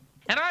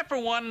And I, for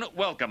one,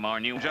 welcome our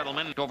new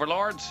gentlemen,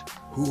 overlords.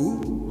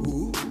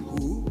 Who?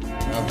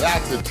 Now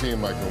that's a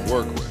team I can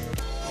work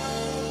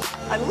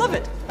with. I love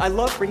it. I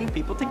love bringing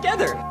people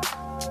together.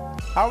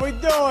 How we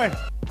doing?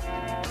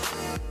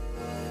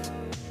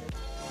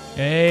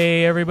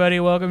 Hey,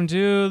 everybody. Welcome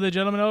to the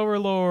Gentlemen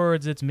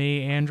Overlords. It's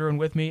me, Andrew, and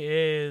with me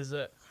is...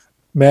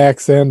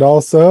 Max, and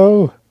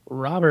also...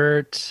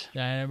 Robert.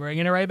 And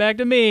bringing it right back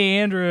to me,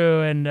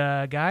 Andrew. And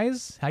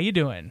guys, how you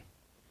doing?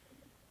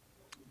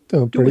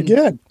 Doing pretty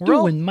good.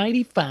 Doing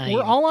mighty fine.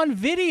 We're all on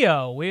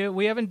video.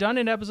 We haven't done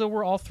an episode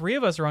where all three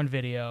of us are on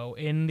video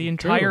in the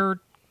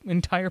entire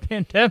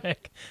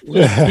pandemic.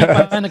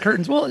 Behind the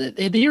curtains. Well,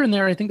 here and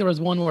there, I think there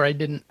was one where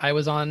I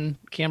was on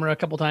camera a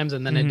couple times,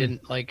 and then I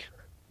didn't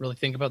really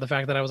think about the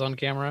fact that I was on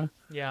camera.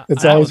 Yeah,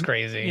 that was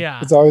crazy. Yeah,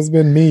 it's always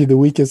been me, the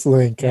weakest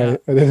link. Yeah.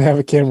 I didn't have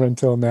a camera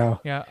until now.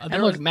 Yeah,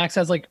 and look, Max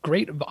has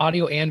great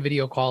audio and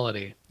video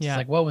quality. Yeah,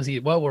 it's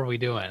what were we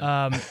doing?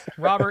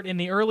 Robert, in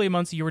the early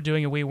months you were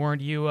doing it, we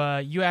weren't. You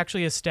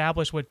actually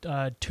established what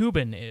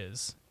Tubin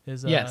is.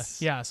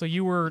 Yes. Yeah. So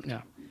you were.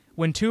 Yeah.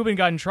 When Tubin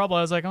got in trouble,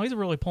 I was like, oh, he's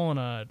really pulling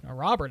a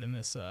Robert in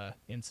this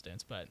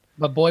instance. But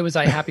boy, was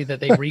I happy that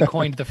they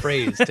recoined the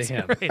phrase to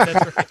him. Right,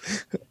 that's right.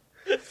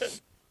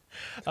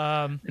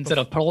 Instead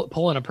of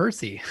pulling a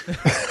Percy.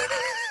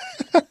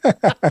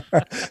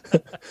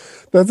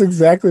 That's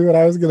exactly what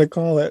I was going to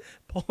call it.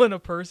 Pulling a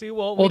Percy?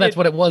 Well, that's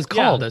what it was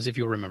called, as if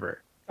you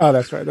remember. Oh,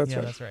 that's right.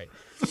 That's right.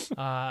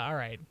 All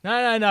right.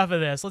 Enough of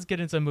this. Let's get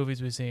into some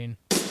movies we've seen.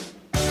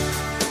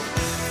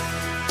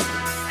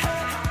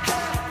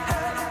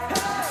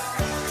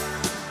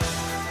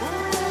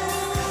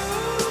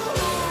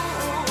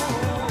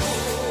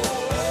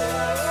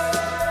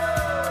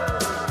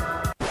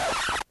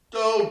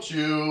 Don't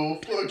you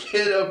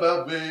forget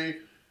about me.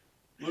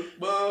 Look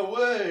my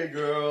way,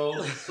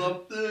 girl.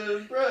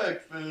 Something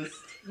breakfast.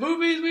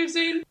 Movies we've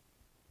seen.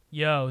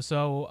 Yo,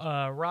 so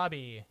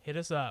Robbie, hit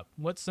us up.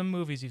 What's some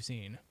movies you've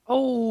seen?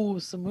 Oh,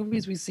 some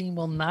movies we've seen.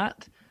 Well,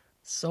 not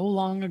so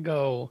long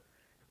ago,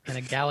 in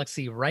a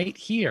galaxy right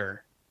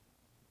here,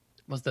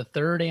 was the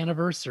 3rd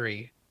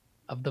anniversary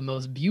of the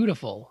most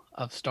beautiful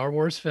of Star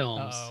Wars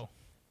films. Uh-oh.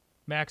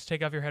 Max,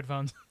 take off your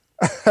headphones.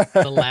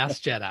 The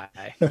Last Jedi.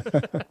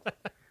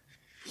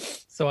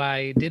 So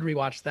I did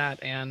rewatch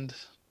that, and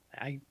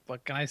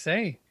what can I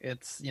say?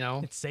 It's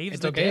it saves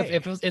it's the okay day.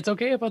 it's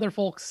okay if other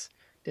folks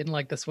didn't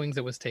like the swings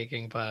it was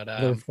taking, but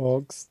other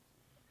folks.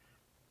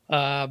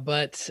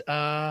 But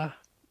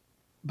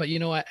you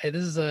know what?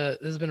 This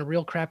has been a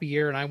real crappy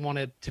year, and I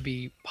wanted to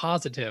be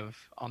positive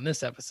on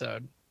this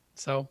episode,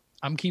 so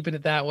I'm keeping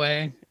it that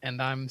way,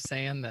 and I'm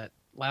saying that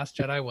Last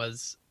Jedi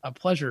was a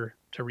pleasure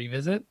to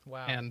revisit.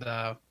 Wow. And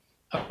a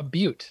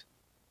beaut.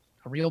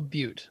 A real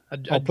beaut, a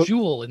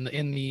jewel in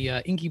the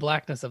inky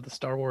blackness of the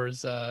Star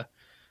Wars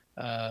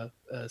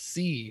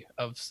sea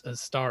of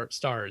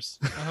stars.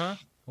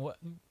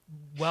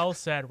 Well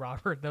said,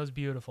 Robert. That was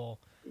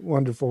beautiful.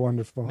 Wonderful.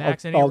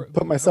 Max, I'll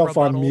put myself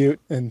on mute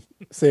and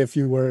say a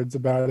few words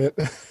about it.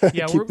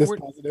 Yeah, keep this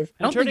positive.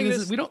 I don't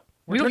think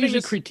we don't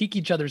usually critique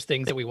each other's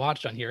things that we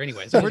watched on here,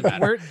 anyways.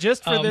 We're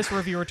just for this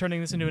review, we're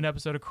turning this into an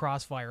episode of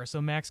Crossfire, so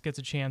Max gets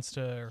a chance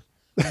to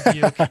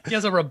rebuke. He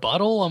has a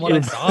rebuttal on what I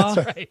saw.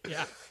 Right,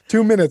 yeah.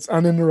 2 minutes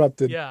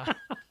uninterrupted. Yeah.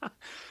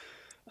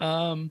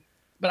 But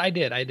I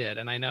did,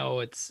 and I know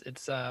it's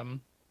I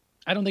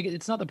don't think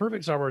it's not the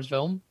perfect Star Wars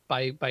film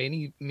by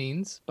any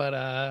means, but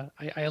I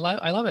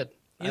love it.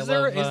 Is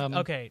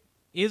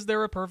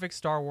there a perfect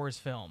Star Wars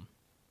film?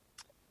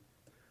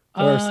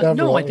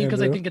 No, I think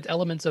because I think it's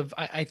elements of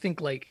I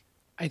think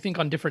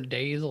on different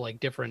days,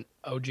 different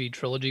OG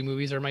trilogy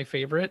movies are my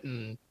favorite,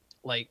 and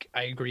I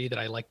agree that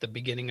I like the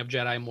beginning of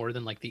Jedi more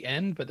than the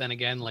end, but then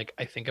again,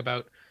 I think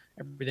about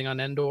everything on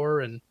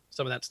Endor and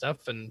some of that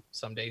stuff, and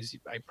some days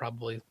I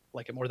probably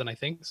like it more than I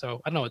think.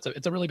 So I don't know.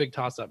 It's a really big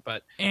toss up,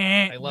 but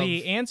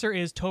the answer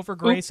is Topher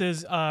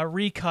Grace's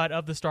recut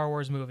of the Star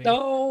Wars movie.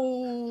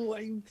 Oh,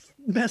 I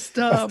messed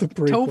up.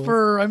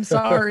 Topher, I'm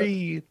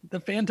sorry. The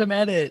Phantom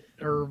edit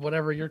or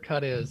whatever your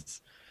cut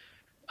is.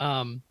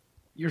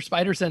 Your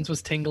spider sense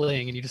was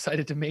tingling, and you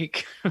decided to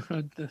make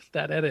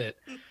that edit.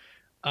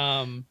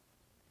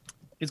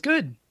 It's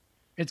good.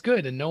 It's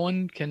good, and no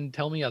one can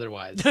tell me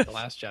otherwise. The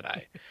Last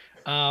Jedi.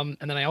 And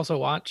then I also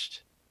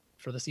watched,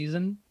 for the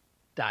season,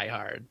 Die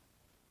Hard.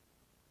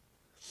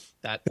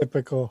 That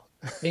typical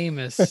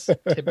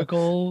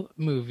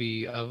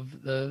movie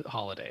of the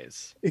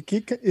holidays. It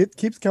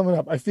keeps coming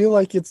up. I feel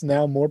like it's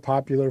now more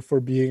popular for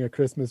being a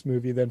Christmas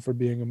movie than for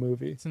being a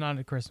movie. It's not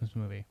a Christmas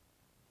movie.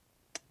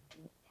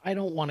 I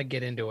don't want to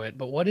get into it,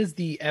 but what is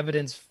the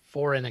evidence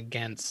for and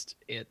against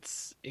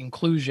its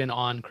inclusion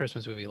on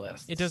Christmas movie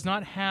lists? It does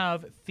not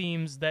have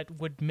themes that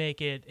would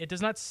make it. It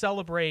does not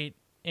celebrate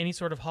any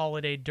sort of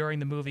holiday during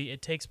the movie. It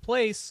takes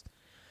place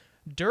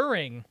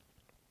during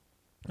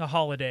a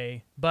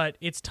holiday, but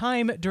its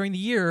time during the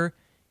year,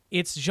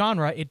 its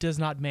genre, it does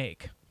not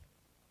make.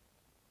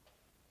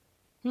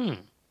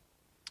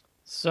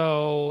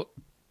 So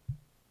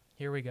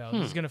here we go.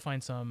 This is going to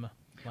find some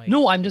Like,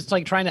 No, I'm just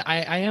like trying to.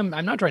 I'm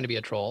not trying to be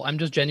a troll. I'm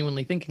just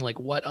genuinely thinking like,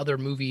 what other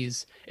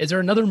movies? Is there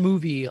another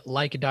movie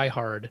like Die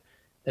Hard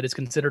that is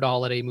considered a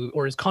holiday movie,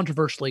 or is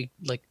controversially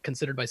like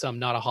considered by some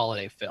not a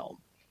holiday film?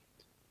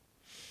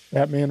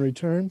 Batman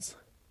Returns.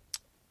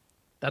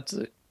 That's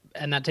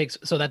and that takes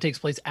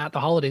place at the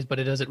holidays, but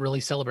it doesn't really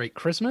celebrate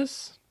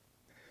Christmas.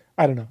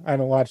 I don't know. I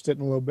haven't watched it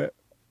in a little bit.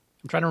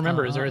 I'm trying to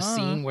remember. Is there a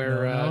scene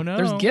where No.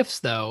 there's gifts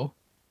though?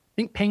 I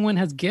think Penguin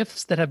has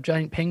gifts that have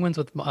giant penguins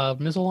with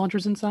missile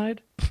launchers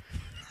inside.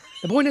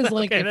 The point is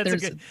like Okay, if that's a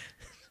there's. good-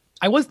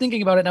 I was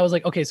thinking about it and I was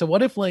like, okay, so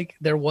what if like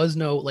there was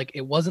no like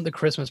it wasn't the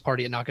Christmas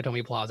party at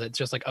Nakatomi Plaza. It's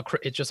just like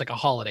a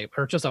holiday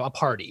or just a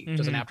party,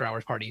 just an after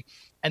hours party.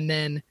 And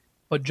then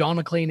but John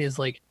McClane is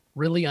like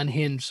really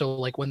unhinged. So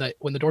like when the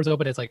doors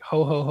open, it's like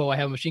ho ho ho, I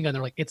have a machine gun.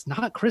 They're like, it's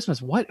not Christmas.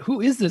 What?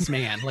 Who is this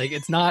man? Like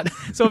it's not.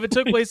 So if it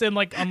took place in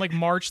like on like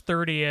March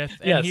 30th,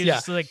 and Yes, he's yeah.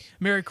 just like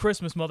 "Merry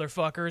Christmas,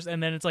 motherfuckers,"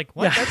 and then it's like,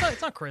 what? Yeah.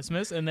 It's not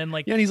Christmas, and then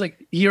like, Yeah, and he's like,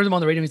 he hears him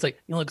on the radio. And he's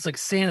like, looks like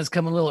Santa's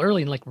coming a little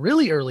early. And like,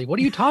 really early? What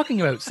are you talking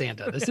about,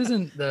 Santa? This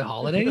isn't the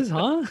holidays,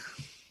 huh?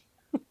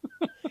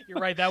 you're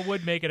right, that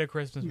would make it a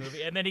Christmas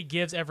movie. And then he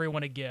gives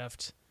everyone a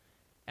gift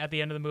at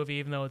the end of the movie,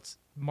 even though it's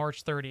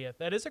March 30th.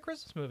 That is a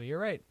Christmas movie. You're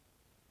right.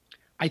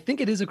 I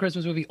think it is a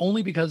Christmas movie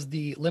only because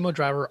the limo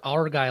driver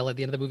Argyle at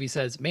the end of the movie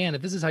says, "Man,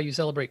 if this is how you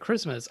celebrate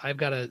Christmas, I've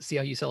got to see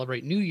how you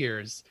celebrate New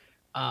Year's."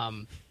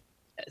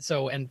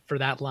 So, and for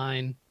that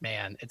line,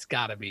 man, it's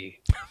got to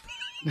be.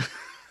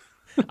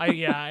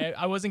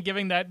 I wasn't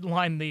giving that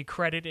line the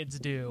credit it's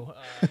due.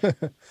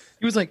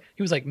 He was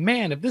like,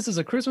 "Man, if this is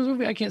a Christmas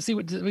movie, I can't see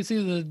what we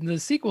see the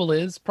sequel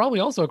is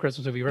probably also a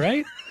Christmas movie,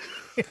 right?"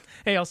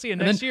 Hey, I'll see you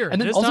And next then, year. and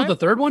then This also time? the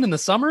third one in the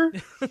summer.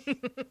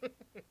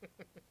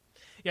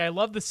 Yeah, I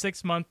love the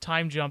 6-month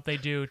time jump they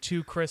do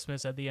to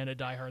Christmas at the end of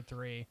Die Hard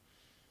 3.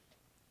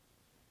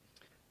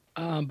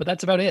 But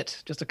that's about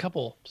it. Just a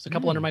couple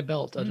under my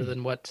belt, other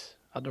than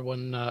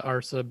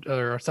our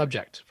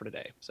subject for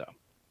today. So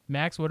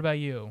Max, what about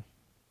you?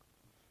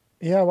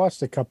 Yeah, I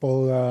watched a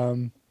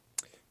couple,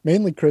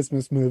 mainly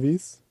Christmas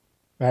movies,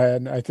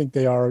 and I think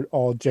they are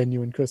all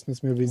genuine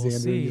Christmas movies. We'll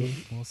Andrew,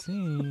 see. We'll see.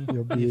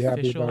 you'll be The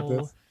happy about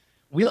this.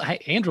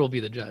 Andrew will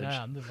be the judge.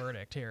 Yeah, I'm the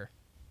verdict here.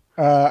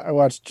 I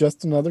watched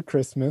Just Another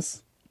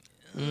Christmas.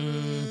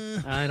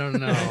 I don't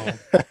know.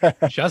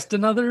 Just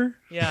another?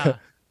 Yeah.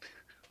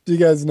 Do you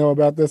guys know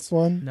about this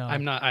one? No. I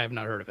have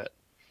not heard of it.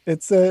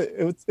 It's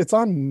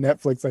on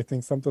Netflix, I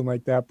think, something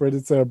like that. But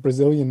it's a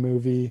Brazilian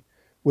movie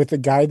with a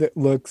guy that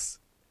looks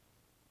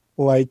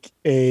like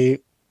a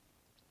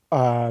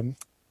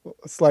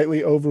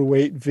slightly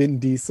overweight Vin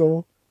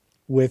Diesel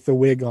with a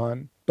wig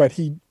on. But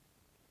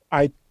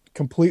I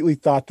completely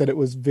thought that it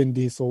was Vin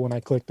Diesel when I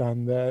clicked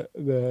on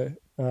the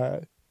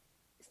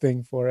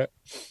thing for it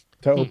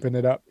to open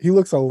it up. He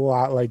looks a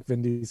lot like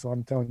Vin Diesel,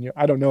 I'm telling you.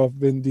 I don't know if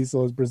Vin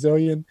Diesel is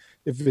Brazilian,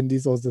 if Vin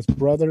Diesel is his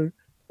brother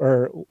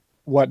or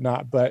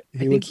whatnot, but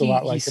he looks a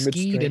lot like him. It's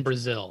He skied in strange.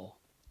 Brazil,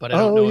 but I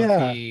don't know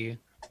if he.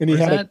 And he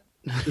Where's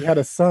he had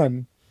a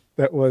son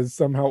that was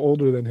somehow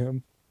older than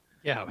him.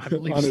 Yeah, I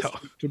believe on his so.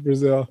 trip to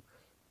Brazil.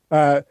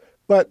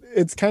 But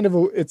it's kind of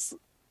it's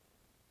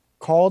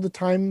called a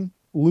time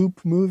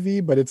loop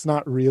movie, but it's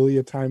not really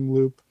a time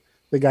loop.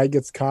 The guy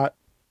gets caught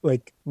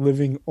like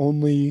living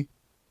only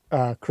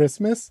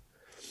Christmas,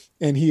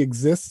 and he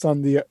exists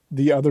on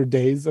the other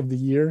days of the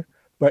year,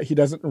 but he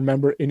doesn't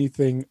remember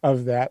anything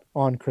of that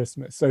on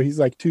Christmas. So he's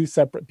like two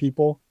separate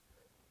people.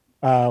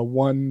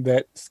 One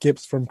that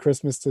skips from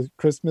Christmas to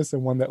Christmas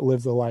and one that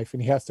lives a life,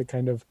 and he has to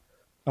kind of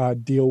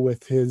deal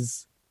with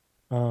his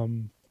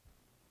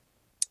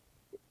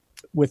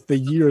with the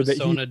year that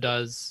Persona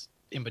does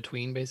in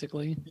between,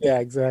 basically. Yeah,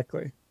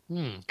 exactly.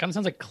 Kind of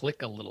sounds like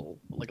Click a little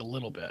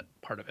bit,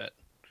 part of it.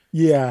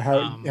 Yeah,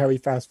 how he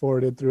fast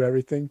forwarded through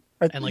everything.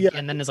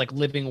 And then is like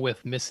living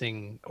with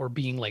missing or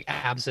being like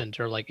absent,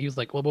 or like he was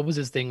like, well, what was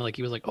his thing? Like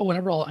he was like, oh,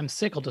 whenever I'm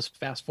sick, I'll just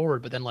fast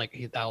forward. But then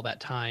like all that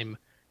time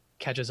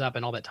catches up,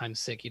 and all that time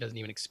sick, he doesn't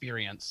even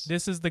experience.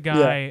 This is the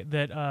guy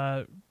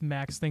that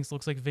Max thinks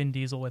looks like Vin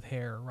Diesel with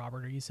hair.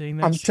 Robert, are you seeing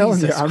this? I'm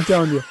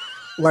telling you,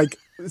 like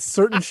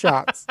certain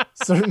shots,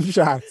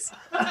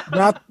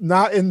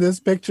 not in this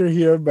picture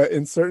here, but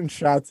in certain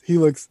shots, he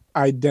looks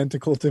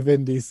identical to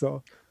Vin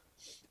Diesel.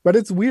 But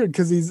it's weird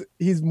because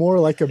he's more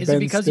like a Is Ben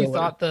it because Stiller. you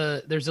thought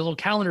there's a little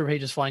calendar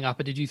pages flying off,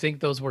 but did you think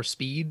those were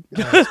speed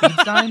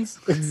signs?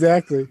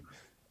 Exactly.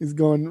 He's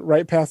going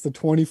right past the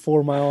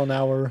 24 mile an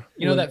hour.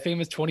 You know that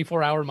famous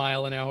 24-hour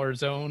mile an hour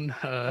zone?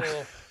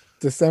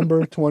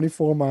 December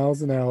 24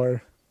 miles an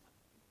hour.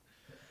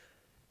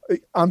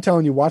 I'm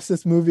telling you, watch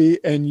this movie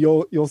and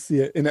you'll see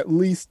it. In at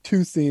least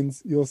two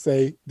scenes, you'll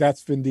say,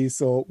 that's Vin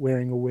Diesel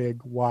wearing a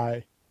wig.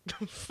 Why?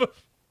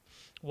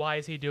 Why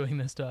is he doing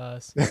this to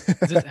us?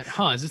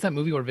 Is this that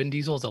movie where Vin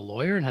Diesel is a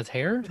lawyer and has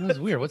hair? That's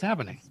weird. What's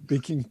happening?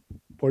 Speaking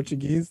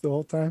Portuguese the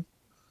whole time.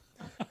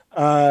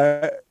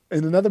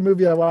 And another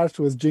movie I watched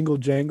was Jingle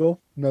Jangle,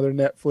 another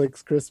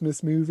Netflix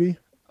Christmas movie.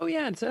 Oh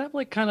yeah, it's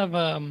like kind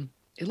of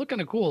it looked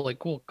kind of cool, like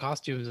cool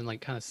costumes and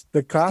like kind of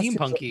The costumes,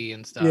 steampunky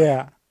and stuff.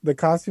 Yeah, the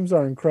costumes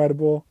are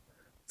incredible.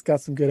 It's got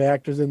some good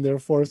actors in there.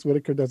 Forrest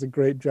Whitaker does a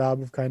great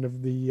job of kind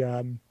of the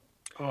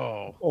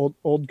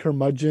old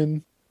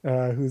curmudgeon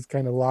who's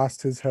kind of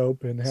lost his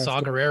hope and has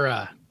Saw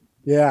Gerrera.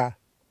 Yeah,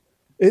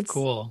 it's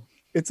Cool.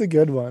 It's a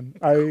good one.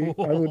 I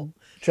would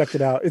check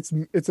it out.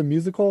 It's a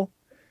musical,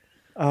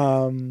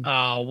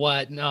 Oh,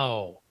 what?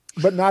 No.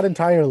 but not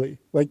entirely.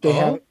 Like they Oh?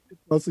 have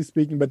mostly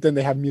speaking, but then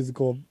they have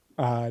musical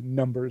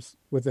numbers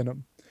within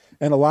them,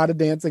 and a lot of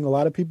dancing, a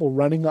lot of people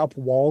running up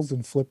walls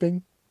and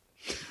flipping.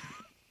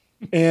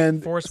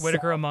 And Forrest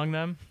Whitaker among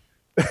them.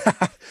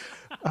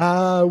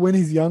 when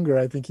he's younger,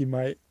 I think he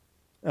might.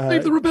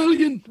 Save the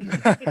rebellion.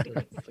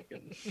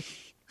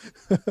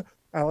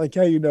 I like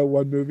how you know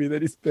one movie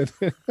that he's been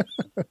in.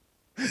 What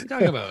are you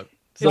talking about?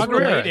 It's Saw Gerrera.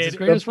 related. It's his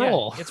greatest Yeah,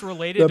 role. it's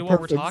related to what we're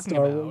perfect talking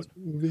Star about. Wars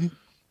movie.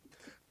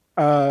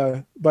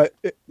 But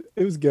it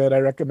was good. I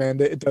recommend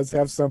it. It does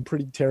have some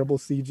pretty terrible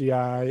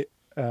CGI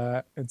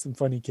and some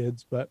funny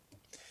kids, but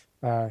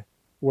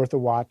worth a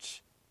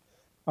watch.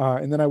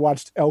 And then I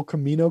watched El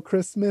Camino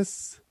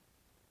Christmas,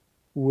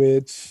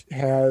 which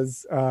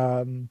has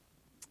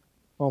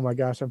oh my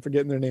gosh, I'm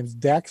forgetting their names.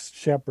 Dax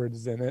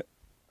Shepard's in it.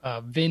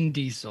 Vin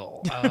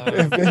Diesel.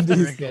 Vin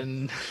Diesel.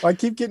 freaking- I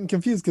keep getting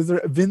confused because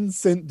they're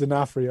Vincent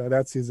D'Onofrio.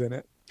 That's who's in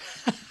it.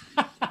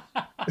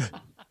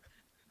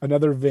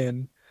 Another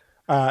Vin.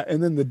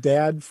 And then the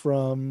dad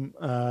from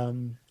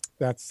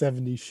that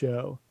 70s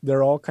show.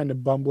 They're all kind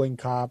of bumbling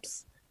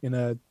cops in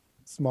a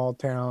small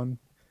town.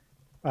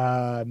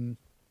 And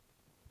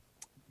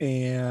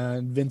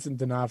Vincent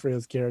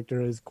D'Onofrio's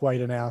character is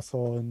quite an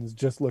asshole and is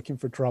just looking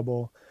for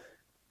trouble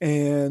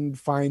and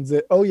finds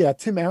it. Oh yeah,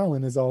 Tim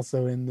Allen is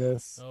also in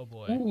this Oh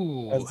boy.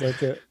 Ooh.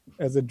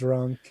 as a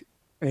drunk,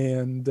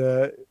 and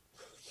it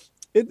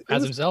As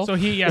was himself? So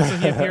he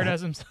appeared as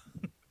himself.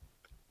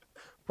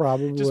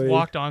 probably Just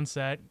walked on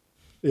set.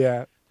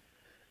 Yeah,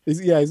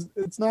 he's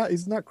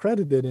not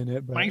credited in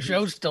it, but My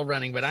show's still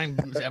running, but I'm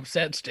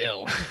upset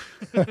still.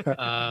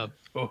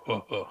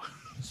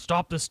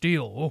 Stop the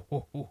steal.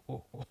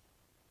 Oh.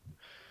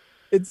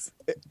 it's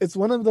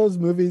one of those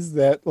movies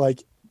that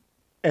like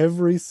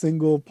every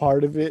single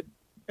part of it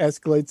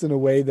escalates in a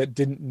way that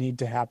didn't need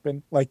to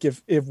happen. Like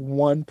if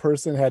one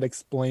person had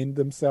explained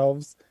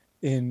themselves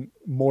in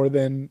more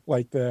than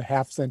like the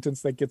half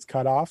sentence that gets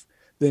cut off,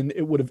 then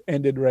it would have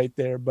ended right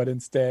there. But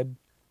instead,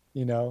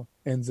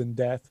 ends in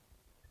death.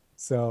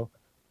 So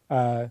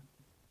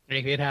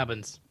It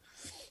happens.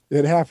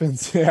 it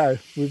happens. Yeah,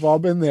 we've all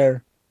been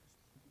there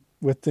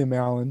with Tim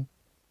Allen.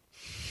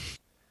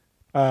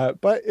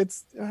 But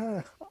it's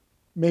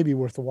maybe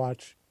worth a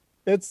watch.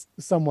 It's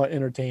somewhat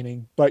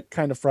entertaining, but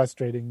kind of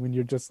frustrating when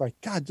you're just like,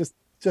 God, just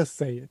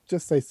say it.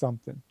 Just say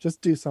something.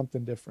 Just do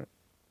something different.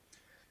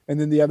 And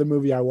then the other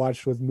movie I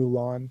watched was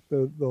Mulan,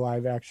 the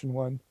live action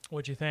one.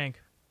 What'd you think?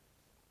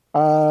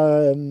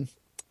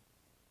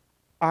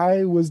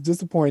 I was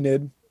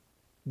disappointed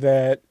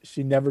that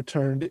she never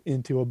turned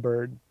into a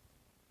bird.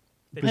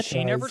 Did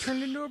she never Because-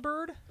 turned into a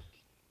bird?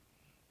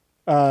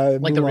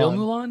 Like the real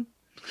Mulan?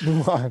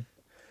 Mulan.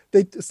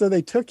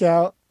 They took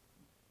out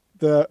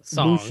the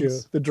Songs.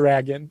 Mushu, the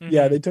dragon.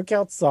 Yeah, they took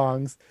out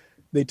songs.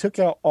 They took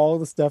out all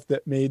the stuff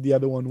that made the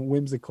other one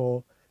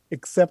whimsical,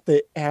 except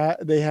they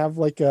have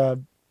like a,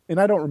 and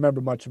I don't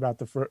remember much about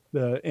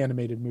the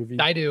animated movie.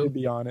 I do. To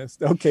be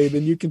honest. Okay,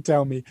 then you can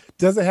tell me.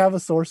 Does it have a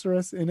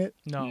sorceress in it?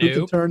 No. Who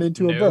can turn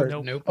into a bird?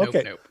 Nope.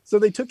 Okay, so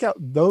they took out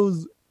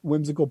those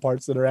whimsical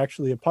parts that are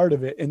actually a part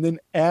of it, and then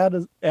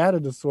added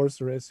a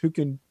sorceress who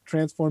can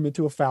transform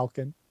into a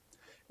falcon.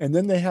 And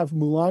then they have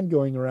Mulan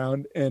going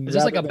around, and Is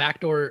this like rather a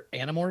backdoor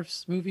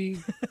Animorphs movie,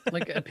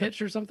 like a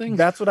pitch or something?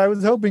 that's what I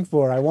was hoping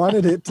for. I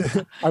wanted it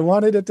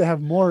to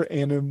have more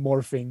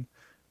animorphing,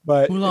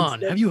 but Mulan,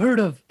 instead, have you heard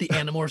of the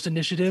Animorphs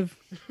Initiative?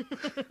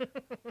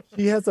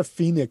 she has a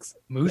phoenix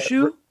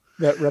Mushu?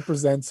 that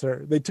represents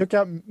her. They took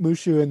out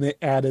Mushu and they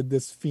added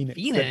this phoenix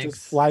that Phoenix?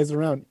 just flies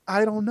around.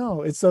 I don't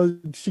know. It's so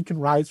she can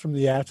rise from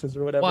the ashes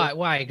or whatever.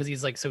 Why? Because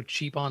he's like so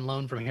cheap on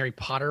loan from Harry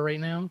Potter right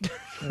now.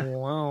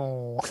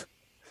 Wow.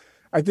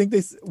 I think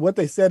what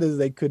they said is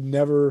they could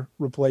never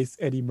replace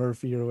Eddie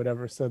Murphy or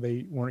whatever, so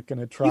they weren't going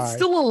to try. He's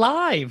still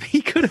alive.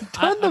 He could have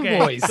done the Okay,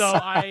 voice. So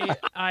I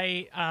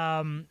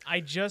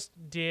just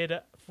did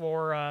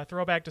for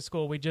Throwback to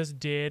School. We just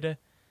did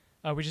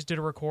a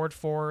record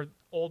for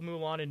Old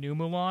Mulan and New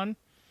Mulan,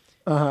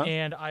 Uh-huh.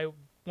 and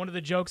one of the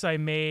jokes I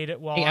made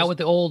while Hey, I out was- with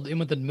the old, in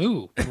with the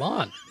moo.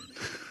 Mulan.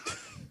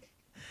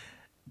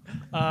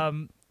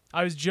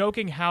 I was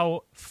joking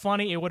how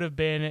funny it would have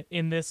been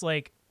in this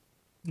like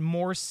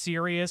more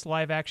serious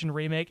live action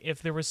remake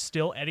if there was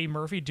still Eddie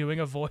Murphy doing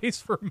a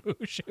voice for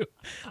Mushu.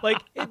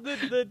 Like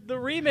the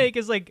remake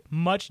is like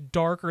much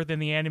darker than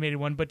the animated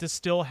one, but to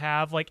still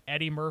have like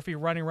Eddie Murphy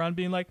running around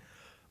being like,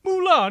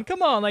 Mulan,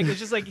 come on. Like it's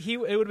just like it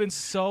would have been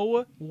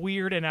so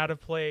weird and out of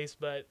place,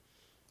 but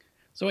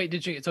So wait,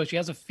 so she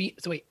has a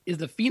so wait, is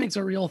the phoenix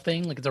a real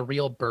thing? Like it's a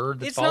real bird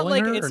that's it's not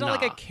following like her, it's or not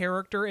like a not?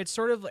 character. It's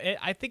sort of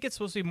I think it's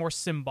supposed to be more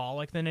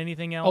symbolic than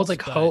anything else. Oh, it's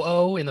like but-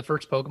 Ho-Oh in the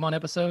first Pokemon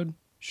episode.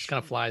 Just kind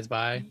of flies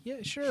by. Yeah,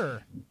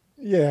 sure.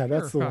 Yeah,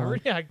 that's Sure, the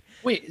one. Yeah.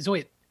 Wait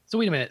a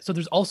minute. So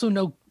there's also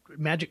no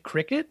Magic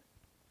Cricket?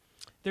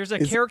 There's a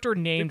Is- character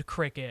named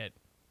Cricket.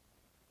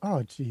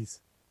 Oh, jeez.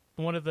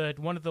 One of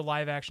the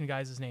live action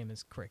guys' his name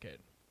is Cricket.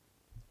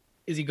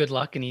 Is he good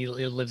luck and he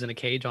lives in a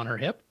cage on her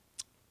hip?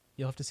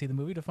 You'll have to see the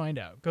movie to find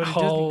out. Go to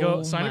Disney.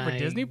 Go sign up for my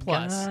Disney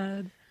Plus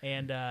God.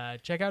 and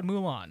check out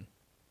Mulan.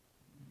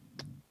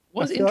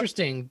 Was I feel-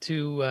 interesting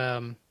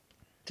to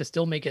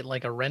still make it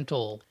like a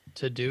rental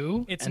to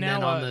do. It's and now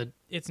then on the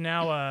it's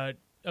now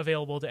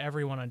available to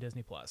everyone on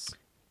Disney Plus.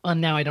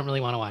 now I don't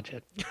really want to watch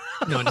it.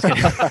 No, I'm just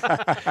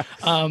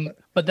kidding.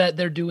 But that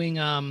they're doing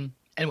and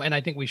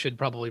I think we should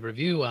probably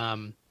review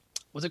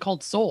what's it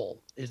called?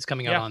 Soul is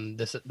coming out Yeah. on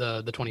the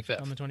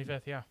 25th. On the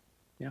 25th, yeah.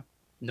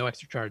 No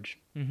extra charge.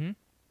 Mm-hmm.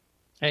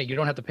 Hey, you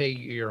don't have to pay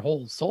your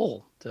whole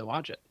soul to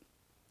watch it.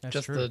 That's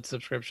Just true. the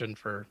subscription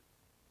for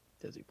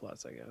Disney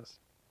Plus, I guess.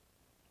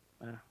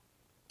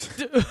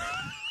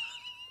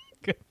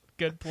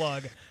 Good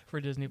plug for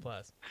Disney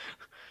Plus.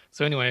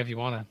 So anyway, if you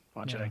want to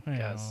watch Yeah, it, I yeah,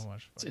 guess I'll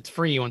watch it. it's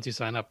free once you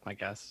sign up. I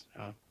guess.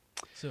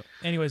 So,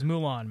 anyways,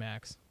 Mulan,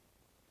 Max.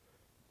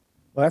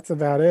 Well, that's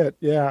about it.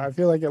 Yeah, I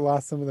feel like it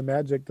lost some of the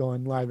magic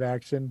going live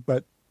action,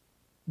 but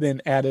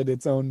then added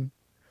its own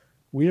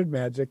weird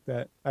magic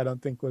that I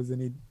don't think was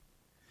any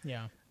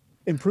Yeah.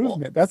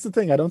 improvement. That's the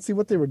thing. I don't see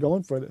what they were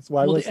going for this.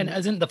 Why Well, was and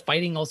isn't the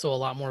fighting also a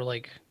lot more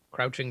like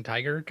Crouching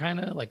Tiger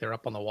kind of like they're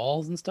up on the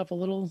walls and stuff a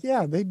little?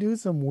 Yeah, they do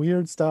some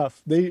weird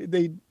stuff.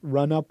 They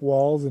run up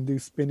walls and do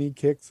spinny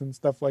kicks and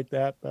stuff like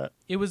that. But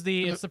It's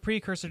the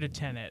precursor to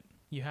Tenet.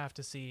 You have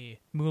to see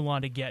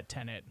Mulan to get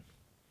Tenet.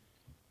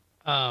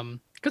 Because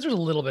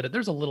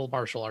there's a little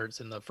martial arts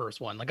in the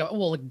first one, like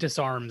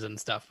disarms and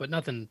stuff, but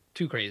nothing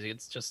too crazy.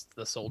 It's just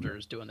the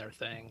soldiers doing their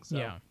thing. So.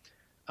 Yeah.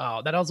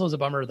 That also is a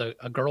bummer.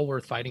 A Girl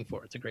Worth Fighting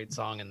For. It's a great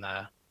song in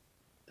that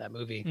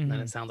movie, and then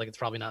Mhm. it sounds like it's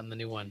probably not in the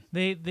new one.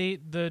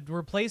 The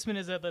replacement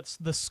is that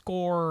the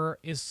score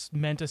is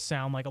meant to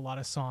sound like a lot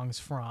of songs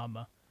from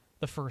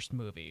the first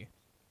movie.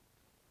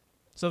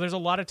 So there's a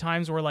lot of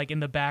times where like in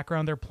the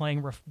background they're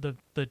playing the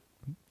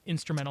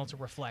instrumental to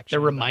Reflection.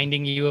 They're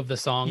reminding you of the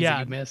songs yeah,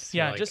 that you missed.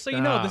 Yeah, You're like, just so you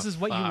know, this "Ah, is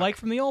what you fuck." like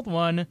from the old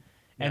one, and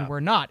Yeah. we're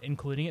not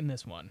including it in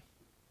this one.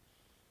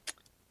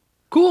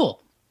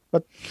 Cool.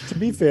 But to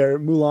be fair,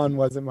 Mulan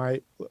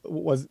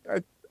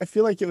I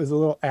feel like it was a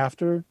little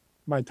after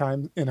my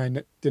time, and I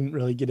didn't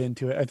really get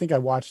into it. I think I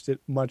watched it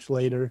much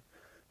later,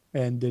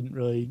 and didn't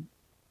really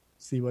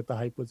see what the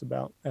hype was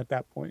about at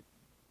that point.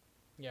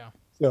 Yeah,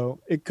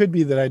 So it could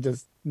be that I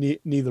just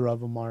neither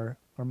of them are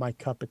my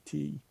cup of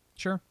tea.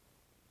 sure.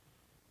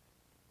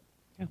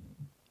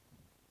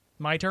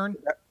 My turn.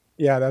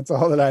 Yeah, that's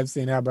all that I've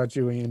seen. How about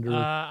you, Andrew?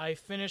 I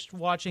finished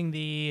watching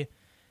the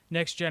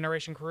Next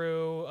Generation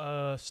Crew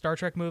Star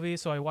Trek movie,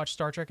 so I watched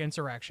Star Trek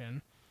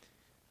Insurrection.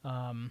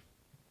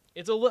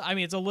 It's a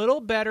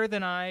little better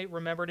than I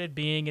remembered it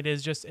being.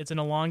 It's an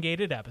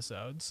elongated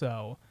episode,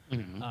 so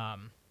I'll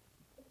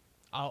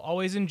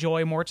always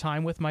enjoy more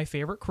time with my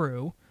favorite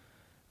crew.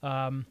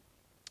 And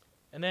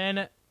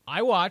then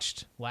I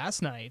watched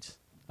last night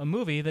a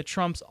movie that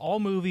trumps all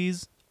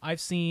movies I've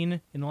seen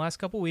in the last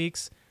couple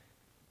weeks.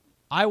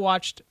 I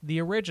watched the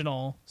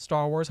original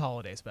Star Wars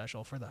Holiday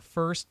Special for the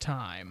first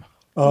time.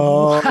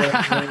 Oh,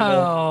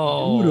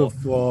 Oh,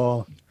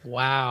 beautiful.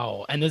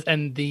 wow! And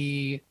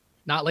the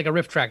not like a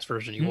Riff Tracks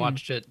version. You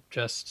watched it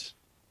just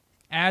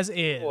As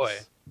is. boy,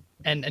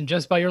 and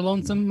just by your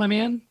lonesome, my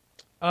man.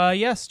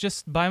 Yes,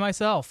 just by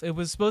myself. It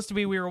was supposed to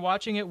be, we were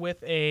watching it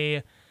with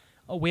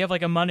we have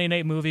like a Monday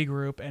night movie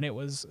group, and it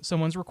was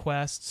someone's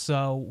request,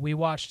 so we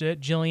watched it.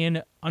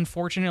 Jillian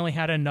unfortunately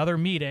had another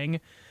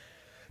meeting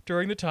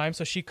during the time,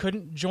 so she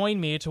couldn't join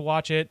me to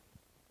watch it.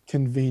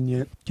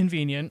 Convenient.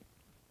 Convenient.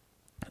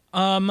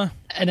 And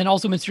then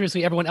also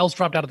mysteriously, everyone else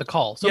dropped out of the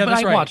call. So, Yeah, but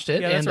that's I right. watched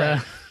it, Yeah, that's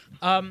and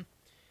right.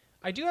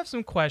 I do have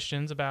some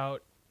questions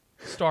about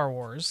Star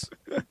Wars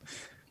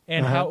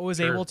and how it was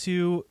Sure. able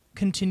to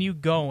continue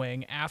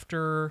going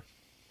after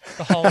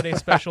the holiday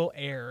special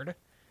aired.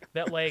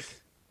 That like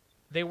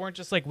they weren't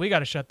just like, we got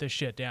to shut this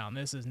shit down.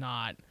 This is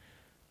not.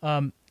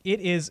 It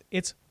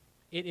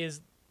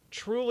is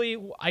truly.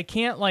 I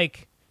can't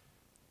like.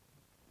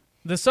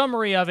 The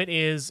summary of it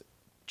is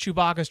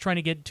Chewbacca's trying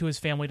to get to his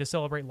family to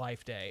celebrate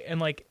Life Day, and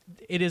like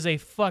it is a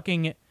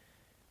fucking.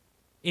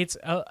 It's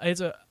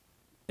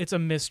a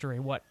mystery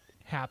what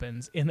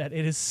happens in that.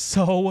 It is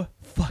so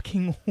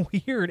fucking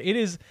weird. It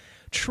is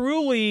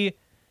truly.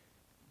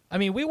 I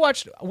mean,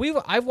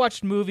 I've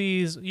watched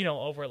movies,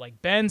 over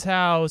like Ben's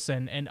house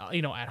and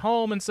at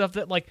home and stuff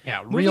that like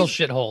real movies-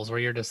 shitholes where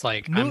you're just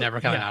like, I'm never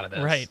coming yeah, out of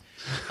this.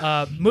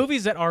 Right.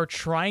 Movies that are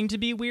trying to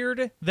be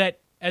weird, that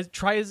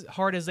try as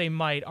hard as they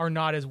might, are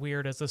not as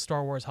weird as the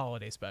Star Wars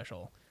Holiday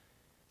Special.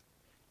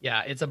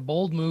 Yeah, it's a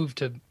bold move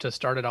to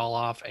start it all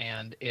off,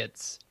 and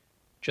it's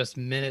just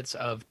minutes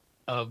of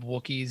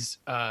Wookiees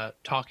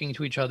talking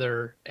to each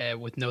other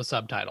with no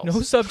subtitles.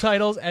 No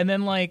subtitles, and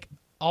then like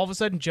all of a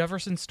sudden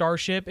Jefferson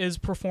Starship is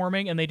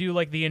performing, and they do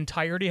like the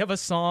entirety of a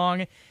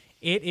song.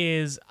 It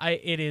is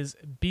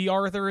B.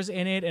 Arthur's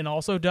in it, and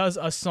also does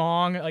a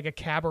song like a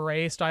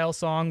cabaret style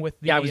song with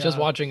the. I was just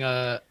watching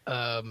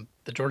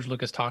the George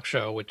Lucas Talk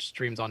Show, which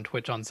streams on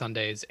Twitch on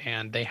Sundays,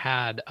 and they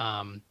had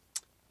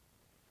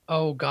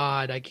oh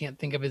God, I can't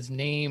think of his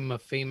name, a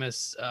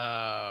famous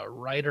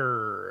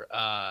writer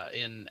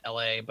in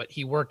LA, but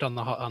he worked on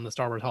the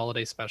Star Wars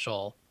Holiday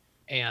Special,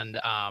 and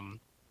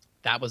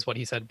that was what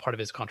he said part of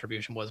his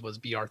contribution was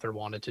B. Arthur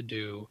wanted to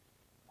do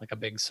like a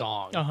big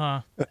song.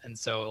 And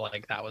so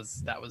like that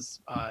was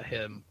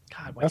him.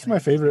 God, That's my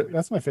favorite.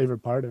 That's my favorite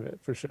part of it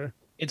for sure.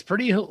 It's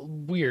pretty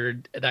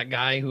weird, that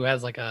guy who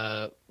has like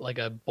a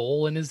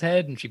bowl in his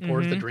head and she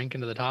pours the drink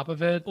into the top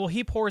of it. Well,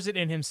 he pours it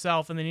in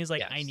himself and then he's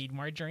like, Yes. I need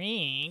more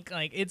drink.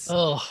 Like it's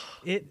Ugh.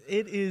 it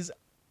is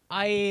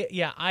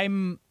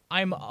I'm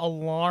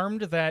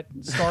alarmed that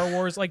Star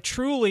Wars like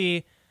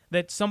truly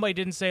that somebody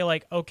didn't say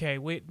like, okay,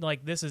 wait,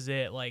 like this is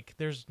it. Like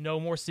there's no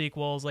more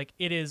sequels. Like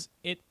it is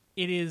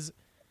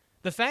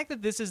the fact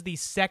that this is the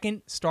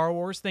second Star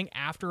Wars thing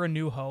after A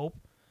New Hope,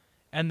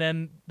 and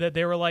then that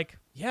they were like,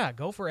 yeah,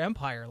 go for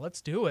Empire,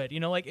 let's do it.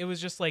 You know, like it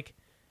was just like,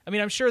 I mean,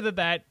 I'm sure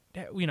that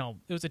you know,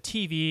 it was a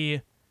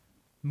TV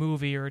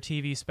movie or a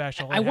TV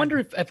special. I wonder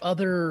if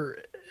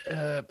other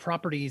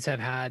properties have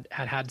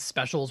had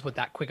specials with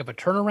that quick of a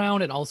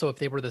turnaround, and also if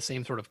they were the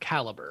same sort of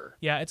caliber.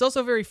 Yeah, it's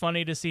also very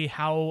funny to see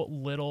how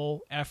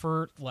little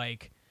effort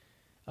like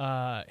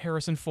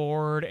Harrison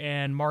Ford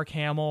and Mark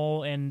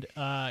Hamill and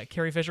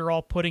Carrie Fisher are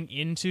all putting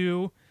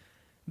into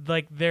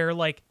like they're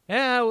like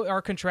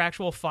our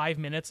contractual 5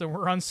 minutes and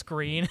we're on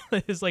screen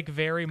is like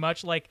very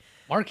much like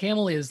Mark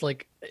Hamill is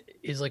like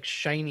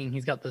shining.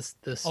 He's got this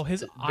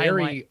his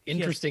very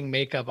interesting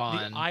makeup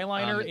on. The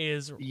eyeliner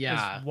is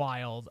yeah,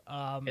 wild.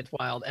 It's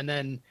wild. And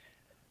then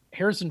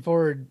Harrison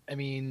Ford, I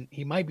mean,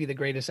 he might be the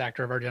greatest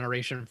actor of our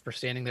generation for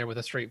standing there with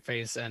a straight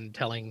face and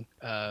telling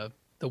the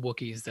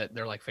Wookiees that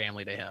they're like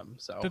family to him.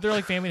 So that they're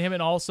like family to him.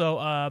 And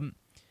also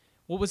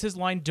what was his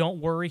line? Don't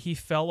worry, he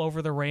fell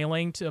over the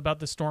railing about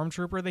the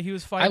stormtrooper that he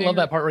was fighting. I love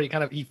that part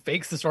where he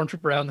fakes the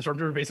stormtrooper out, and the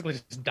stormtrooper basically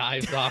just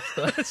dives off.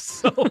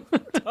 So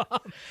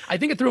dumb. I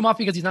think it threw him off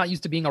because he's not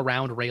used to being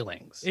around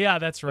railings. Yeah,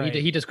 that's right.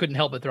 He just couldn't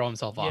help but throw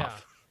himself Yeah.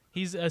 off.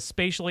 He's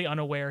spatially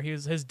unaware.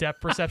 His depth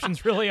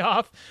perception's really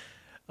off.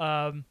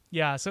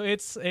 Yeah, so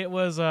it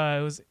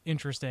was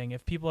interesting.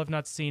 If people have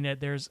not seen it,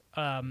 there's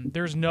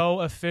no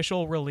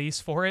official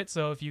release for it.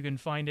 So if you can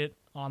find it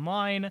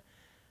online.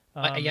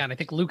 Yeah, and I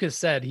think Lucas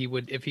said he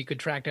would, if he could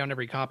track down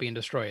every copy and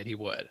destroy it, he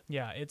would.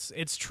 Yeah,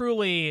 it's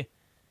truly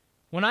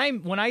when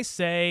I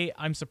say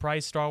I'm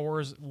surprised Star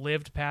Wars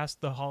lived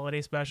past the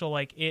holiday special,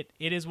 like it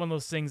is one of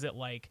those things that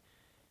like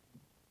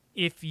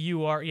if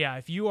you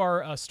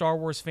are a Star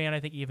Wars fan, I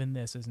think even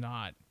this is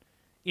not.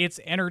 It's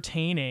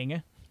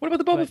entertaining. What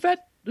about the Boba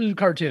Fett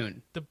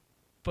cartoon?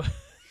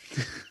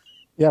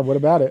 Yeah, what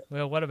about it?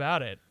 Well, what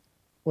about it?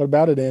 What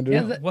about it, Andrew?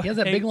 He has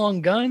that big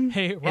long gun.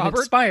 Hey, and Robert? it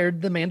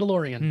inspired The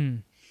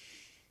Mandalorian.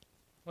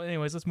 Well,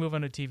 anyways, let's move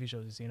on to TV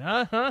shows you've seen.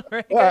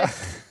 Right,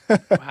 guys?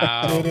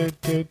 Wow.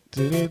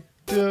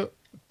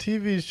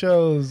 TV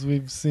shows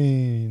we've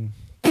seen.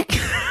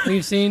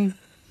 We've seen.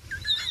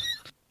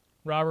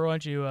 Robert, why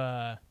don't you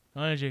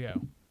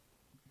go?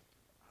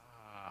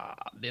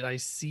 Did I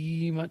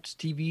see much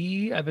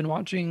TV? I've been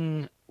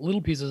watching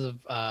little pieces of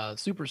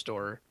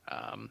Superstore.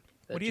 That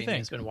What do you Jamie think?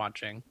 has been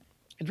watching.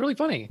 It's really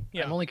funny.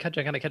 Yeah. I'm only kind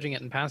of catching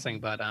it in passing,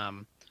 but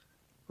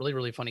really,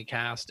 really funny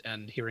cast,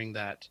 and hearing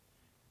that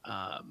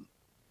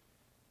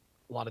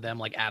a lot of them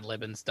like ad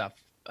lib and stuff,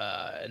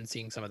 and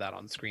seeing some of that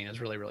on screen is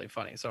really, really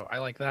funny. So I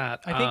like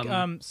that. I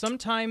think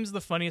sometimes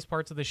the funniest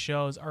parts of the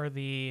shows are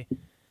the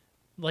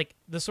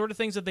sort of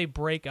things that they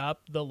break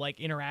up, the like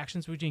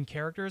interactions between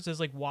characters is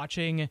like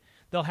watching,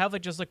 they'll have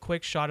like just a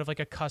quick shot of like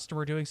a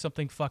customer doing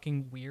something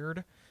fucking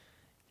weird.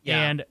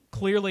 Yeah. And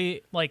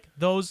clearly like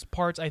those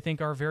parts I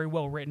think are very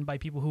well written by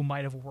people who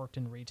might have worked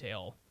in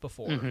retail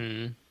before.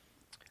 Mm-hmm.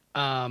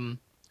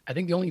 I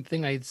think the only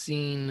thing I'd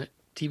seen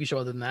TV show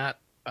other than that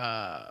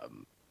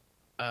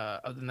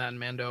in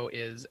Mando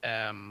is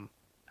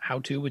How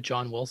To with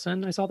John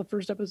Wilson. I saw the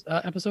first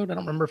episode. I don't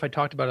remember if I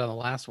talked about it on the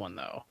last one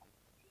though.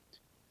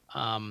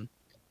 And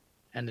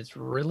it's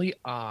really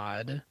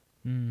odd,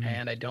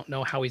 and I don't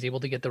know how he's able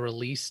to get the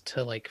release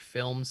to like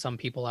film some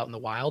people out in the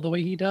wild the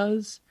way he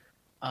does.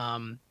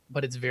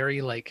 But it's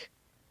very like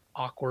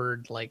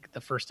awkward. Like the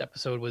first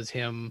episode was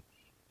him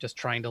just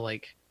trying to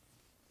like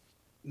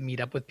meet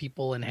up with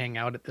people and hang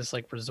out at this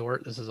like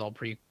resort. This is all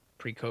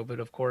pre-COVID,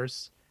 of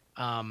course.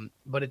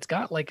 But it's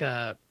got like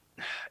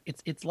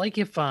it's like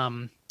if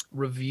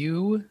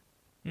Review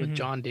with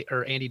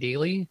or Andy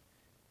Daly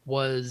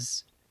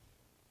was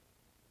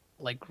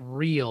like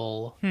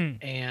real,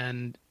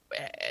 and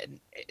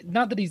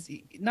not that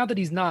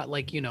he's not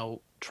like, you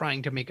know,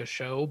 trying to make a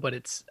show, but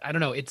it's, I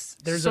don't know, it's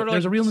there's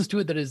a realness to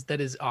it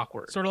that is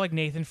awkward. Sort of like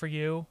Nathan For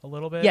You a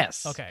little bit.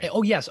 Yes. Okay.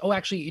 Oh yes. Oh,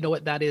 actually, you know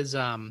what that is?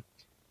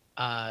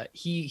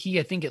 He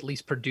I think at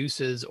least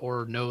produces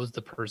or knows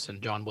the person,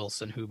 John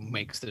Wilson, who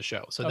makes the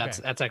show. So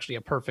that's actually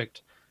a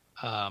perfect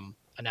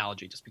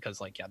analogy, just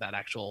because like, yeah, that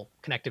actual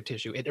connective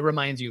tissue, it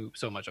reminds you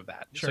so much of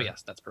that. Sure. So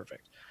yes, that's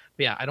perfect.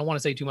 But yeah, I don't want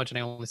to say too much, and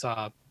I only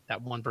saw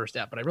that one first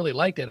ep, but I really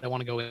liked it. I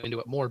want to go into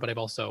it more, but I've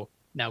also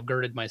now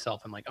girded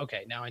myself and like,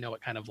 okay, now I know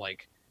what kind of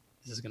like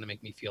this is going to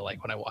make me feel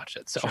like when I watch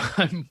it. So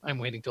I'm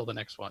waiting till the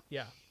next one.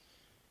 Yeah.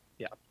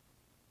 Yeah.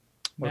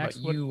 What Max,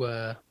 about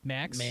you,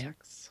 Max?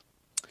 Max?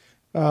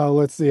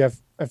 Let's see. I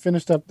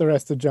finished up the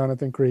rest of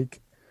Jonathan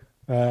Creek.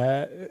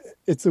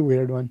 It's a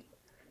weird one.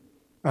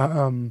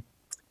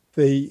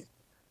 The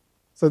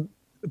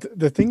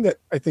thing that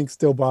I think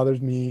still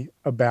bothers me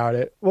about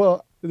it,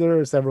 well, there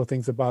are several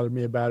things that bother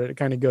me about it. It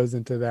kind of goes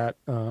into that,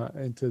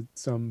 into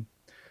some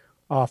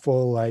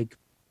awful like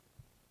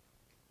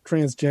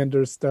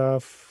transgender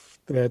stuff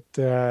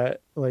that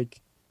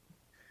like,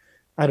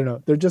 I don't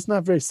know. They're just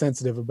not very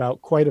sensitive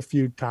about quite a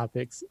few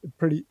topics.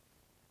 Pretty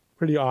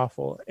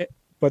awful.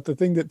 But the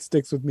thing that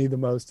sticks with me the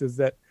most is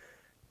that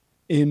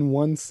in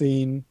one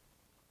scene,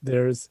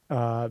 there's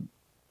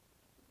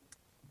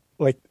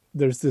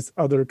this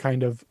other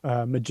kind of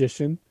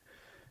magician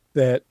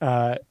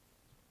that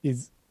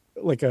is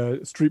like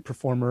a street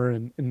performer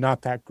and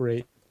not that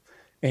great.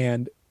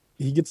 And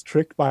he gets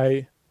tricked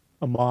by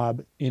a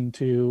mob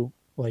into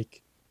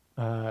like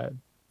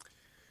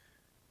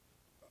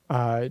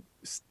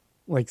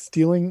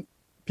stealing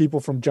people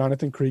from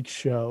Jonathan Creek's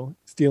show,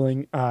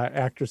 stealing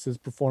actresses,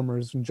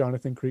 performers from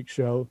Jonathan Creek's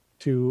show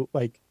to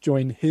like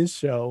join his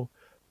show,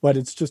 but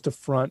it's just a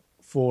front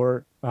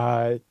for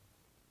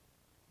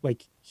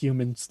like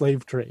human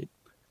slave trade.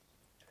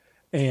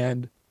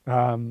 And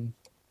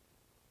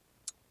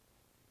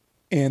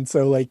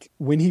so like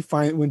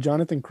when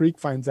Jonathan Creek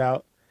finds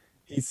out,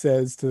 he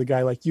says to the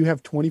guy, like, you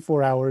have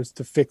 24 hours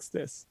to fix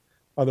this.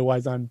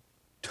 Otherwise I'm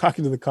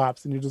talking to the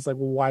cops. And you're just like,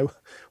 well,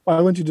 why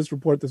wouldn't you just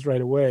report this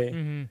right away?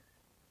 Mm-hmm.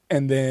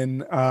 And then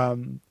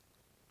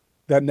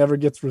that never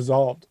gets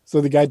resolved. So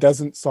the guy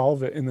doesn't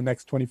solve it in the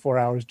next 24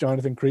 hours.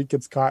 Jonathan Creek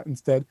gets caught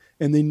instead.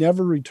 And they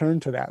never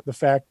return to that. The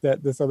fact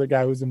that this other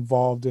guy was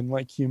involved in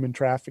like human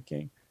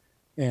trafficking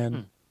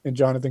and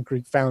Jonathan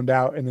Creek found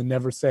out and then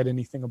never said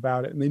anything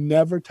about it. And they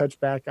never touch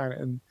back on it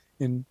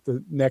in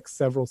the next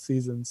several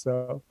seasons.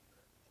 So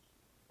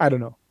I don't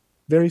know.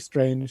 Very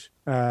strange.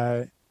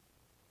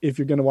 If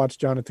you're going to watch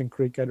Jonathan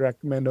Creek, I'd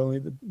recommend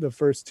only the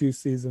first 2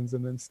 seasons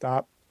and then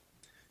stop.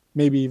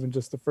 Maybe even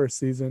just the first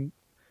season.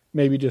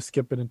 Maybe just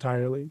skip it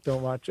entirely.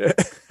 Don't watch it.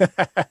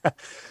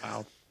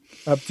 Wow.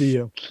 Up to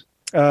you.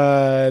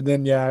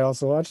 Then I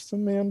also watched The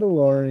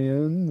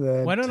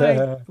Mandalorian.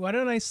 Why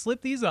don't I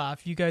slip these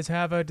off? You guys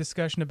have a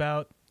discussion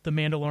about The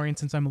Mandalorian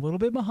since I'm a little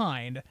bit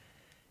behind,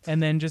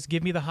 and then just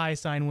give me the high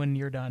sign when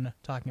you're done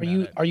talking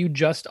about it. Are you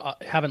just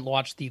haven't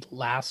watched the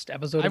last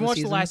episode? I've of the watched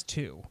season? the last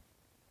 2.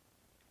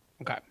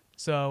 Okay.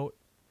 So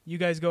you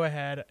guys go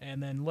ahead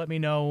and then let me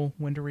know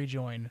when to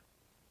rejoin.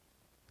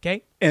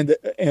 Okay. And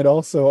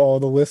also all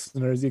the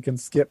listeners, you can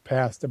skip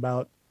past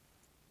about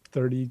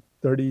 30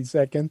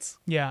 seconds.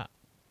 Yeah.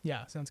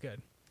 Sounds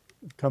good.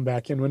 Come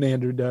back in when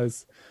Andrew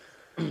does.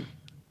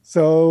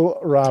 So,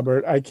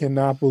 Robert, I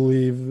cannot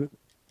believe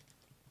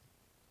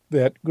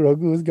that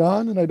Grogu is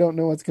gone, and I don't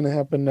know what's going to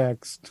happen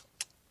next.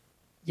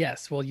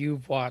 Yes. Well,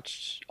 you've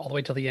watched all the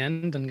way till the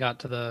end and got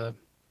to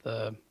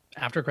the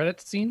after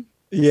credits scene.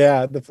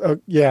 Yeah. The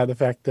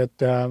fact that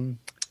the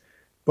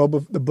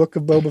Book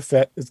of Boba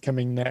Fett is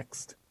coming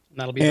next. And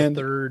that'll be the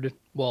third.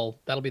 Well,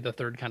 that'll be the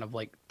third kind of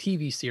like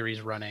TV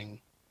series running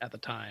at the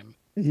time.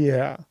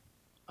 Yeah.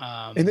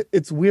 And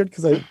it's weird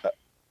because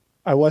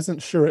I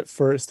wasn't sure at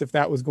first if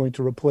that was going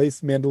to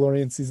replace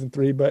Mandalorian season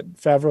 3, but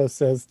Favreau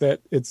says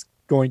that it's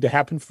going to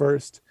happen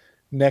first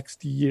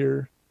next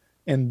year,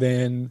 and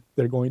then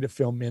they're going to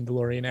film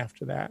Mandalorian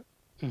after that.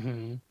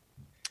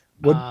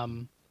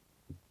 Mm-hmm.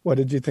 What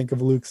did you think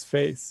of Luke's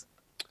face?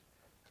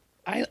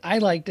 I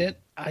liked it.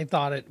 I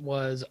thought it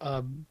was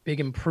a big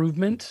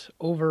improvement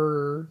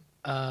over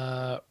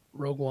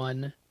Rogue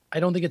One. I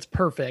don't think it's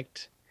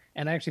perfect.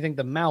 And I actually think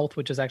the mouth,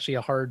 which is actually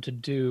hard to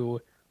do,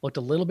 looked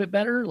a little bit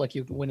better. Like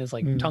when his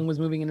tongue was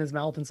moving in his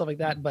mouth and stuff like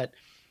that. But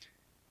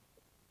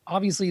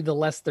obviously, the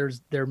less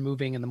they're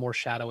moving and the more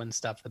shadow and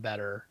stuff, the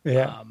better.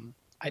 Yeah.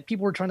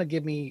 People were trying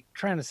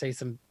to say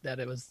that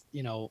it was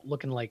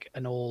looking like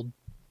an old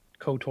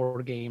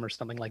KOTOR game or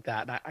something like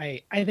that. And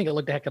I think it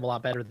looked a heck of a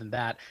lot better than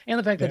that. And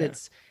the fact that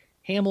it's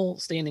Hamill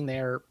standing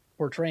there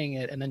portraying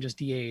it and then just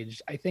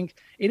de-aged. I think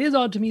it is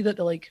odd to me that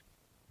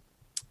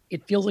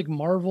it feels like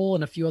Marvel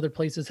and a few other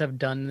places have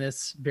done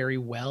this very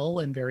well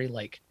and very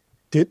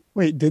Did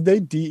they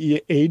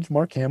de-age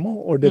Mark Hamill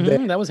or did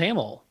they? That was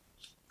Hamill.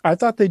 I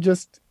thought they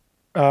just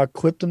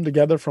clipped them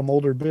together from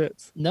older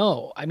bits.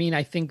 No, I mean,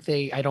 I think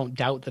I don't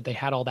doubt that they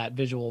had all that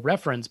visual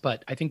reference,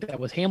 but I think that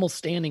was Hamill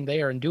standing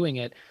there and doing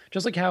it,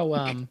 just like how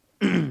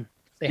they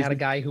had a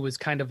guy who was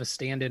kind of a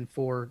stand-in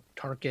for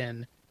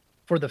Tarkin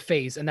for the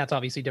face, and that's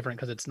obviously different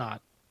because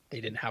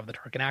they didn't have the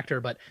Tarkin actor,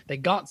 but they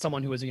got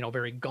someone who was,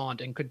 very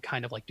gaunt and could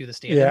kind of do the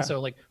stand-in. Yeah.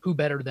 So who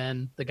better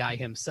than the guy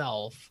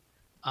himself?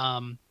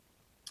 And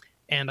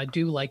I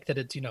do like that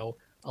it's,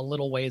 a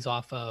little ways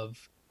off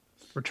of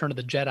Return of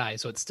the Jedi.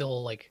 So it's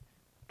still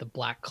the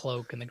black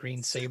cloak and the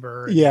green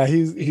saber. Yeah.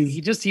 He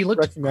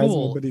looked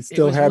cool, but he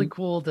still had really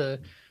cool to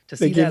see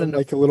they gave that him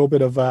a little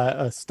bit of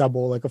a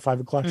stubble, like a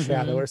 5 o'clock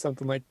shadow or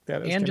something like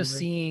that. And just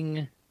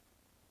seeing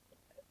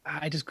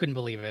I just couldn't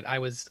believe it. I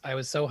was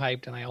so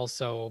hyped, and I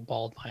also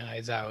bawled my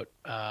eyes out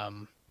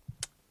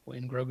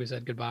when Grogu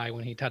said goodbye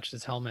when he touched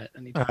his helmet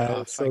and he took it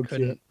off. So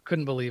I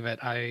couldn't believe it.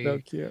 So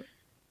cute.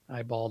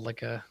 I bawled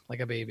like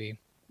a baby.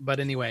 But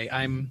anyway,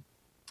 I'm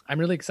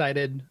really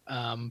excited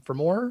for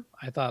more.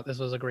 I thought this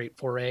was a great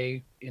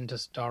foray into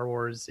Star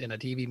Wars in a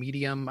TV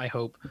medium. I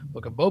hope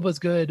Book of Boba's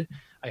good.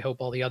 I hope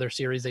all the other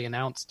series they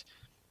announced,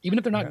 even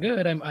if they're not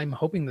good, I'm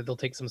hoping that they'll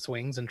take some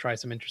swings and try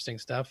some interesting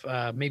stuff.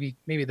 Maybe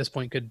at this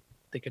point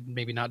they could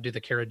maybe not do the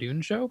Cara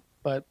Dune show,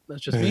 but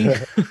that's just me.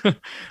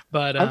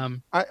 But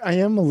I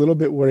am a little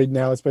bit worried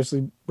now,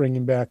 especially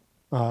bringing back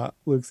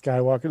Luke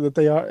Skywalker, that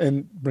they are,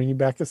 and bringing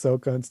back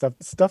Ahsoka and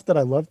stuff that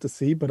I love to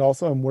see, but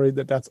also I'm worried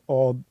that that's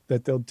all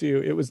that they'll do.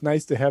 It was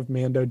nice to have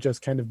Mando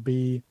just kind of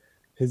be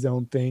his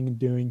own thing,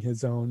 doing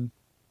his own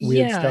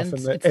weird stuff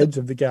on the edge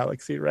of the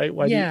galaxy, right?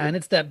 And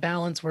it's that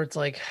balance where it's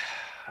like,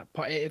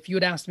 if you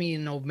had asked me,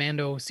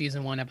 Mando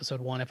season 1,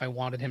 episode 1, if I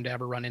wanted him to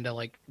ever run into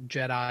like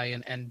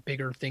Jedi and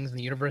bigger things in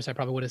the universe, I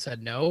probably would have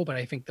said no. But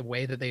I think the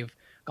way that they've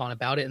gone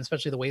about it, and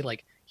especially the way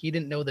like he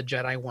didn't know the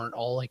Jedi weren't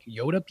all like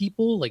Yoda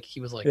people, like he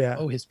was like,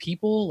 oh, his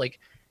people, like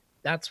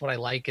that's what I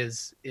like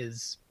is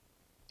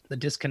the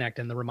disconnect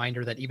and the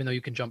reminder that even though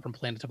you can jump from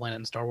planet to planet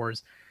in Star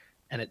Wars,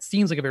 and it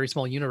seems like a very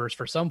small universe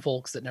for some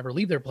folks that never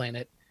leave their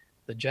planet,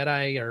 the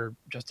Jedi are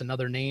just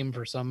another name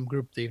for some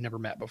group they've never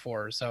met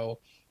before. So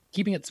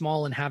keeping it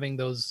small and having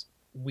those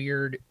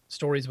weird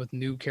stories with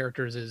new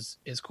characters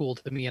is cool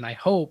to me. And I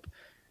hope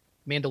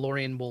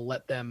Mandalorian will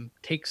let them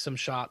take some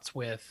shots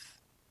with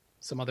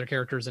some other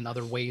characters and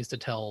other ways to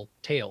tell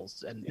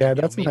tales. And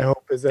that's my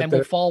hope, is that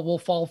we'll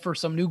fall for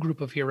some new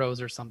group of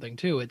heroes or something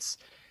too.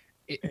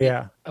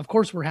 Of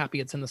course we're happy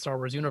it's in the Star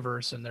Wars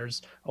universe, and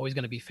there's always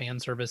going to be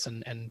fan service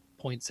and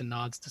points and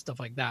nods to stuff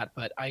like that.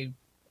 But I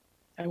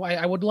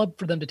would love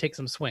for them to take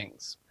some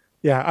swings.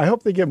 Yeah, I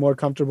hope they get more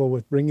comfortable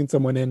with bringing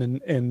someone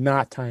in and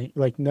not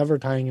never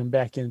tying him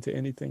back into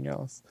anything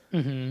else.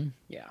 Mm-hmm.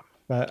 Yeah.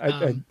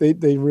 But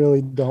they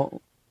really don't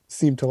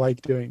seem to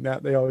like doing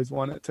that. They always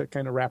want it to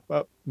kind of wrap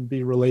up and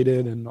be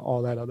related and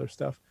all that other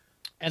stuff.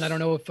 And I don't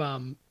know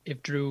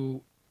if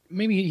Drew,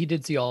 maybe he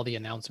did see all the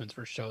announcements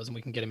for shows and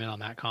we can get him in on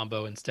that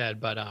combo instead.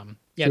 But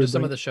just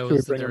some of the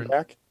shows that they're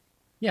back.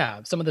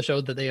 Yeah, some of the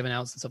shows that they have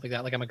announced and stuff like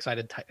that. Like I'm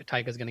excited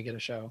Taika's going to get a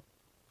show.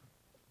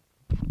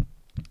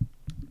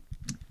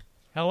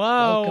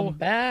 Hello. Welcome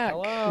back.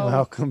 Hello.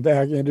 Welcome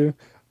back, Andrew.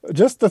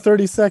 Just the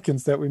 30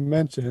 seconds that we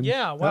mentioned.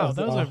 Yeah, wow.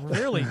 That was a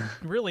really,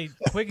 really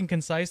quick and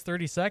concise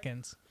 30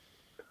 seconds.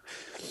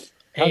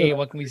 Hey,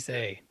 what can we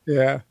say?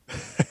 Yeah.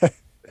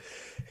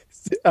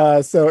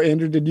 So,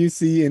 Andrew, did you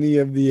see any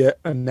of the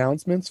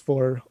announcements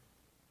for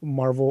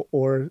Marvel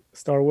or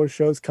Star Wars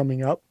shows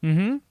coming up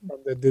from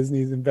the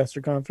Disney's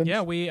investor conference?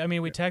 Yeah, we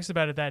texted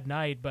about it that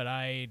night, but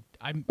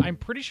I'm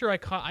pretty sure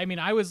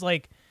I was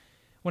like,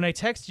 when I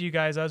texted you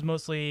guys, I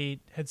was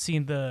had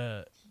seen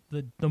the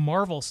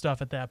Marvel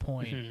stuff at that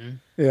point. Mm-hmm.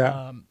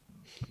 Yeah.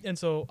 And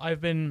so I've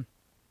been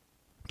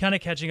kind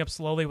of catching up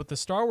slowly with the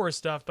Star Wars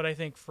stuff, but I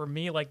think for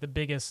me, like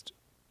the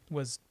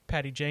was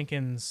Patty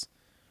Jenkins'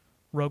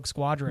 Rogue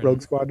Squadron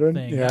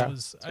thing. Yeah. That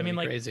was,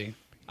 crazy.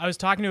 I was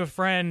talking to a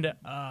friend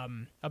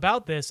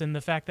about this and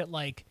the fact that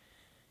like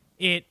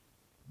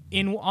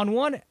on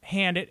one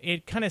hand,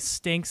 it kind of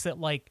stinks that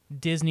like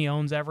Disney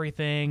owns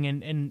everything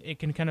and it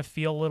can kind of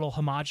feel a little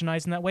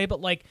homogenized in that way.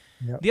 But like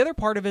the other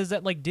part of it is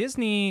that like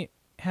Disney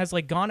has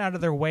like gone out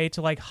of their way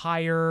to like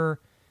hire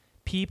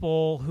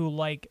people who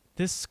like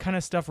this kind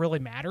of stuff really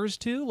matters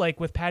to. Like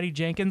with Patty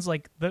Jenkins,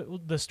 like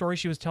the story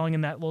she was telling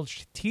in that little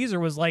teaser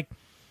was like,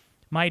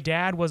 my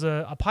dad was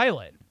a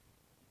pilot.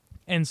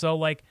 And so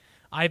like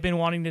I've been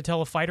wanting to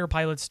tell a fighter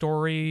pilot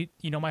story,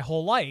 my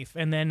whole life.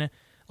 And then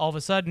all of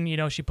a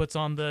sudden, she puts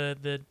on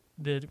the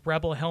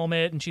Rebel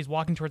helmet and she's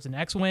walking towards an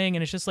X-Wing,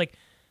 and it's just like,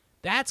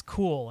 that's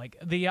cool. Like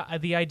the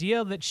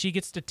idea that she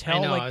gets to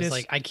tell I was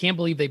like, I can't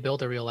believe they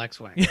built a real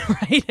X-Wing.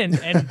 Right? And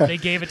they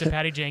gave it to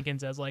Patty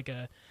Jenkins as like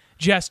a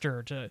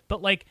gesture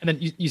but like, and then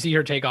you see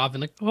her take off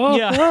and like,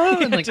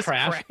 and like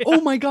crash.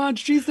 Oh my God,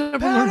 she's never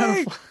learned how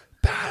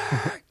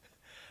to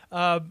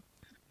fly.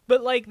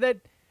 But like that,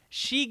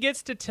 she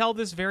gets to tell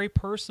this very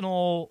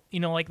personal,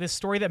 like this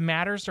story that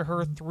matters to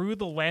her through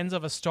the lens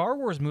of a Star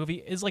Wars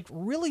movie is like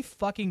really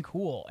fucking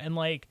cool. And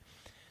like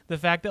the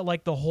fact that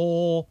like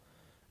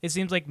it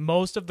seems like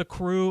most of the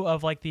crew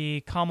of like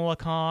the Kamala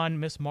Khan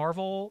Miss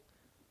Marvel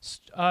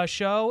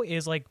show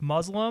is like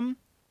Muslim,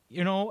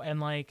 and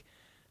like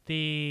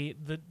the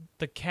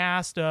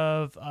cast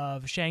of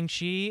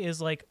Shang-Chi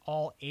is like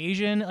all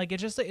Asian. Like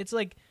it's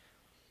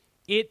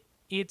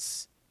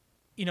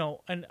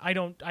and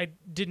I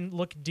didn't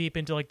look deep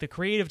into like the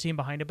creative team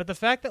behind it, but the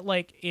fact that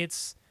like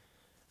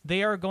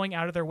they are going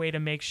out of their way to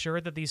make sure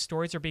that these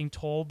stories are being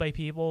told by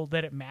people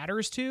that it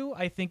matters to,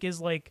 I think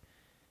is like,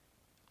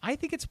 I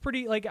think it's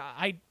pretty like,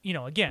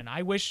 again,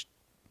 I wish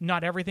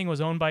not everything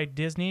was owned by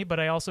Disney, but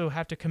I also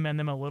have to commend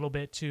them a little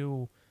bit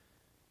to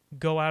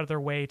go out of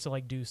their way to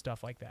like do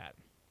stuff like that.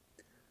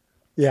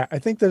 Yeah. I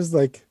think there's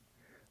like,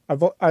 I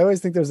always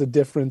think there's a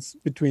difference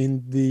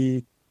between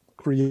the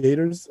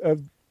creators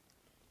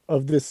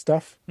of this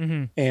stuff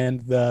Mm-hmm.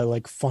 and the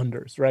like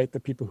funders, right? The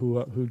people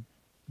who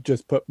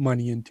just put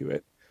money into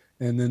it,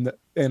 and then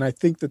and I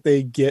think that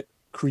they get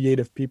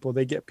creative people.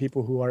 They get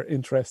people who are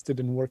interested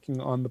in working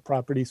on the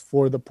properties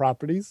for the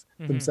properties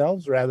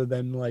themselves, rather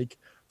than like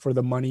for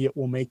the money it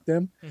will make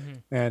them. Mm-hmm.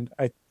 And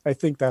I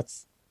think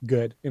that's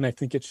good, and I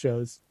think it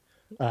shows.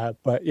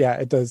 But yeah,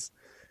 it does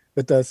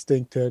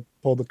stink to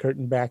pull the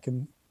curtain back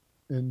and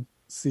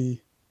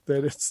see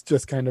that it's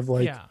just kind of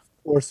like Yeah.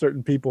 for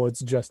certain people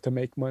it's just to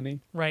make money.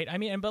 Right. I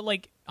mean, but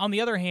like on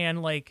the other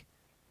hand, like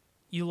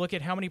you look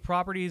at how many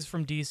properties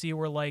from DC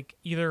were like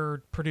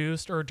either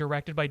produced or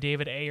directed by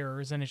David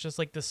Ayers, and it's just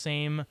like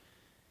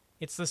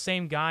it's the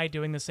same guy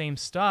doing the same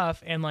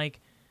stuff. And like,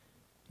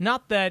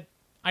 not that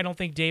I don't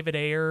think David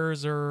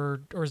Ayers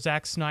or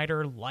Zack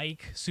Snyder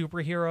like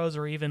superheroes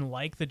or even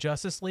like the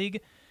Justice League,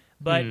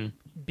 but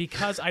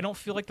because I don't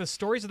feel like the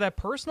stories are that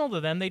personal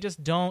to them, they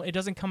just don't. It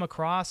doesn't come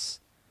across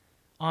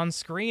on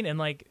screen, and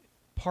like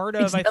part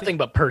of It's nothing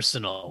but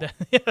personal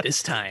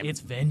this time. it's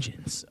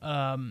vengeance.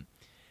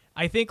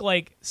 I think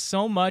like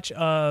so much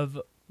of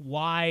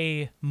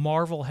why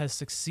Marvel has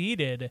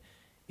succeeded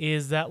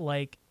is that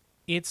like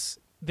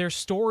there's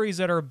stories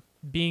that are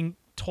being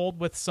told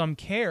with some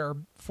care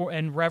for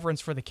and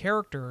reverence for the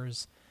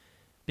characters,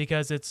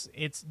 because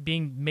it's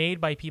being made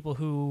by people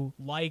who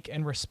like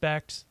and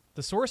respect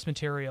the source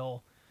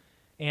material.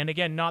 And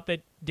again, not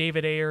that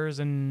David Ayers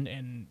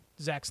and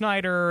Zack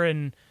Snyder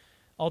and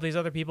all these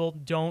other people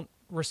don't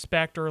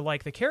respect or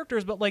like the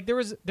characters, but like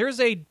there's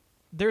a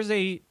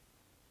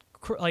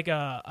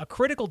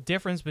critical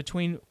difference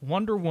between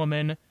Wonder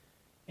Woman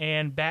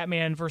and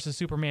Batman versus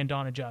Superman: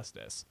 Dawn of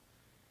Justice.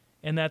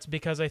 And that's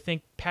because I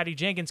think Patty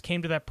Jenkins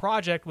came to that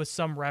project with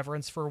some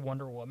reverence for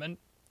Wonder Woman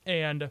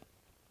and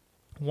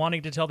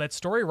wanting to tell that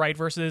story right,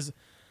 versus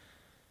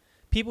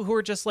people who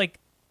are just like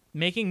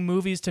making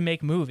movies to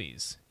make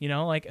movies, you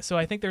know? Like, so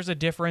I think there's a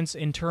difference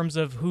in terms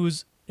of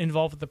who's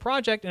involved with the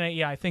project. And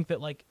I think that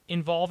like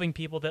involving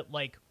people that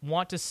like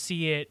want to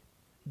see it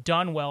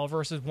done well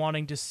versus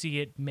wanting to see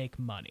it make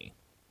money.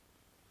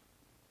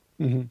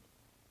 Mm-hmm.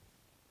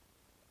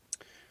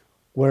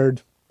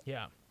 Word.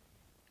 Yeah.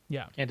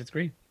 And it's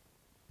great.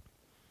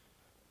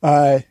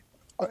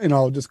 And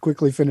I'll just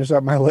quickly finish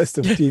up my list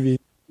of TV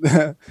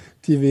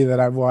that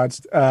I've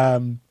watched.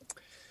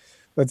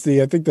 Let's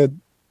see. I think that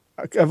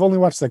I've only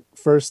watched the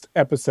first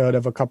episode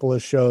of a couple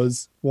of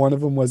shows. One of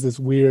them was this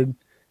weird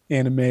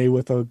anime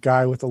with a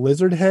guy with a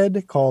lizard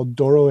head called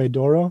Doro,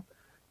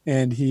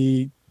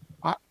 and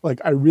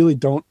I really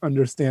don't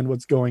understand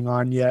what's going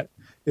on yet.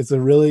 It's a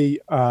really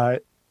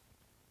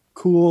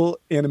cool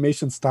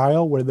animation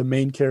style where the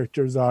main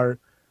characters are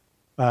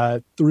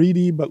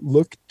 3D but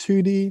look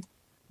 2D.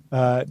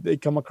 They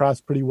come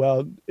across pretty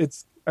well.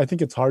 I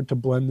think it's hard to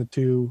blend the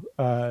two.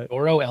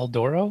 Doro El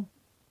Doro?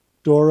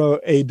 Doro,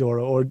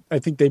 or I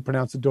think they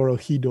pronounce it Doro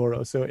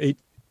Hidoro. So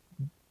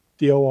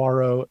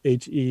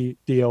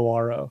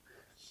Dorohedoro.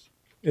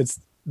 It's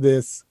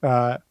this.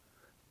 I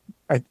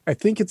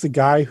think it's a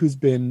guy who's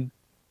been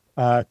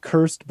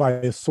cursed by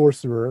a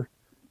sorcerer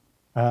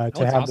to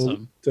have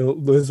awesome. the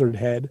lizard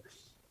head,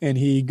 and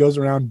he goes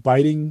around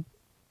biting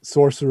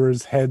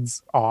sorcerers'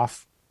 heads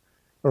off,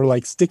 or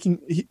like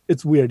sticking.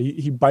 It's weird.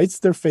 He bites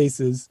their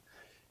faces,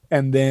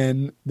 and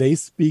then they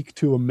speak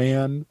to a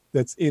man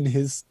that's in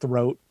his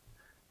throat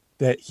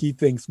that he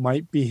thinks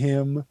might be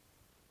him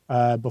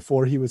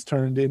before he was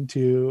turned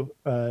into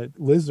a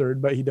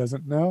lizard, but he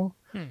doesn't know.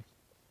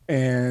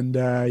 And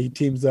he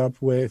teams up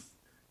with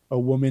a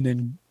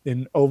woman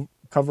in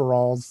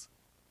coveralls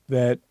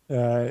that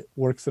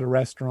works at a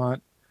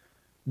restaurant.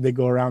 They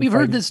go around. We've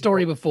heard this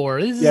story before.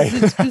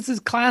 This is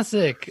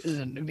classic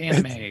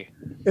anime.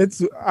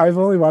 I've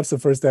only watched the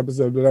first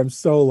episode, but I'm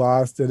so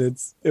lost, and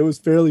it was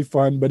fairly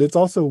fun, but it's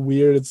also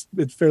weird. It's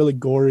fairly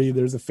gory.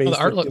 There's a face. The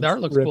art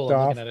looks ripped cool. I'm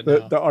off. looking at it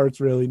now. The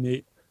art's really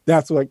neat.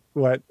 That's what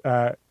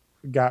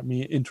got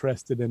me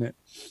interested in it.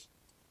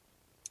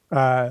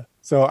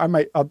 So I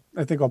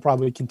think I'll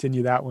probably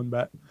continue that one,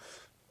 but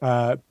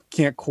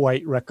can't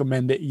quite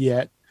recommend it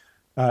yet,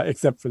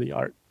 except for the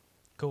art.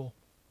 Cool.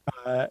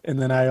 And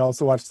then I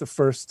also watched the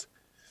first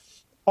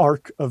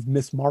arc of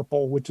Miss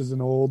Marple, which is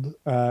an old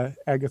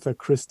Agatha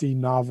Christie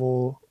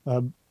novel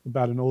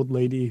about an old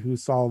lady who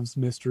solves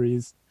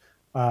mysteries.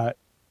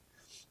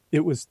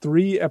 It was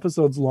 3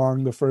 episodes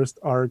long, the first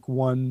arc,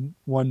 one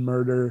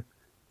murder,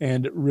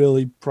 and it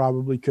really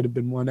probably could have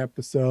been 1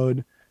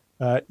 episode.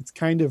 It's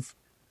kind of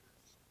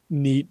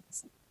neat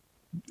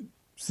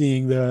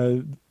seeing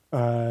the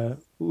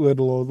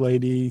little old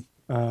lady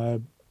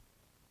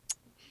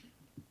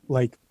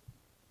like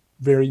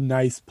very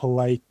nice,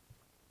 polite,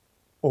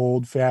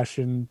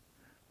 old-fashioned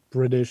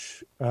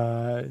British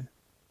back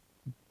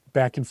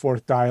and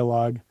forth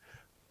dialogue,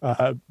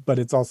 but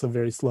it's also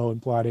very slow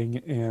and plotting,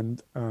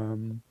 and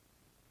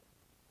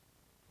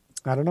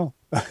I don't know.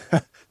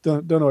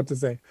 don't know what to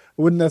say.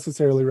 I wouldn't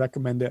necessarily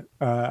recommend it.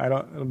 I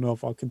don't know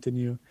if I'll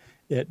continue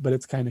it, but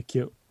it's kind of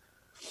cute.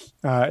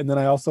 And then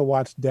I also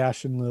watched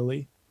Dash and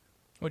Lily.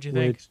 What'd you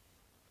think?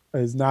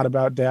 is not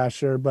about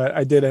Dasher, but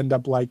I did end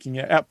up liking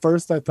it. At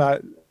first, I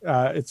thought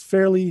it's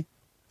fairly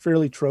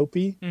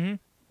tropey,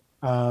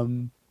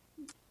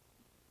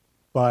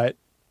 but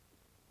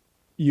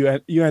you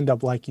end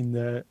up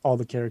liking all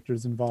the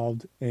characters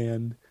involved,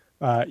 and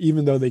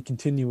even though they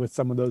continue with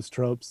some of those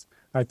tropes,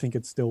 I think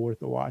it's still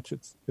worth a watch.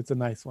 It's a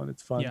nice one.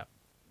 It's fun. Yeah,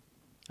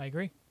 I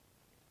agree.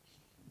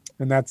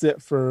 And that's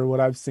it for what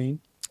I've seen.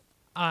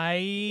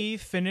 I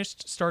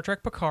finished Star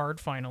Trek Picard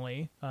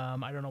finally.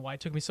 I don't know why it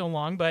took me so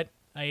long, but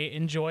I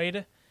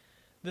enjoyed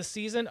the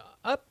season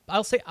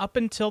I'll say up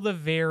until the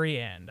very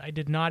end. I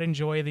did not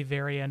enjoy the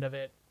very end of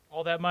it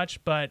all that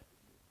much, but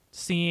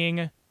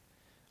seeing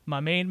my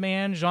main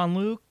man,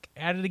 Jean-Luc,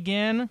 at it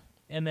again,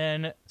 and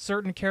then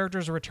certain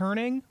characters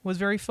returning was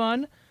very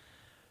fun.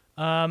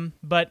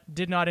 But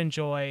did not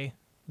enjoy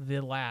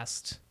the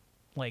last,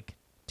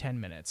 10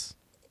 minutes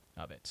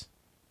of it.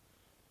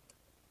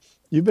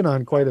 You've been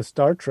on quite a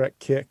Star Trek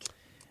kick.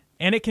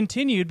 And it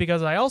continued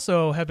because I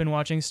also have been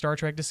watching Star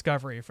Trek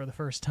Discovery for the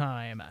first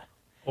time.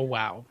 Oh,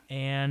 wow.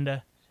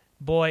 And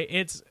boy,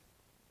 it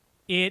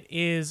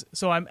is.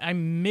 So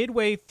I'm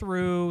midway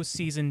through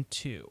season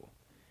 2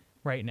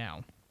 right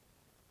now.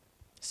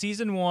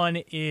 Season 1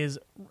 is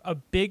a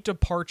big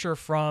departure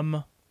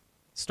from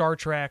Star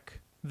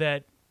Trek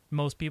that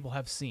most people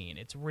have seen.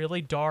 It's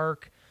really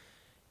dark.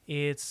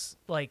 It's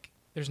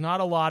there's not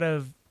a lot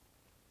of,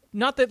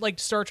 not that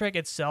Star Trek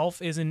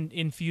itself is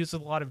infused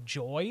with a lot of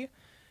joy,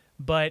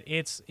 but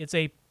it's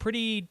a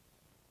pretty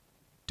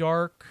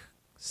dark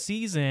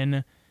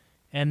season.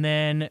 And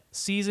then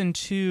season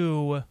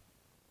 2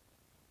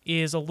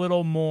 is a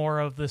little more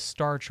of the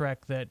Star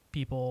Trek that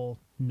people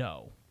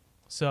know.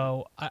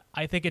 So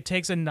I think it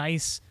takes a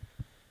nice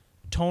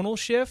tonal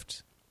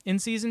shift in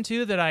season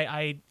 2 that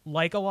I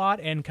like a lot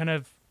and kind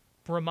of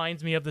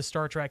reminds me of the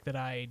Star Trek that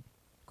I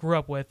grew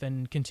up with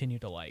and continue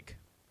to like.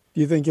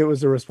 Do you think it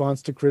was a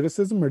response to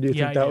criticism, or do you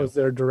think that was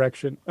their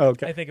direction? Oh,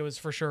 okay. I think it was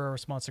for sure a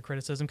response to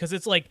criticism, because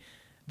it's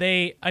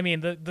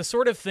the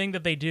sort of thing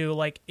that they do,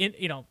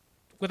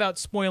 without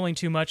spoiling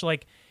too much,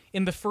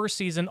 in the first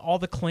season, all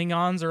the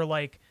Klingons are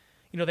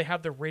they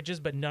have the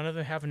ridges, but none of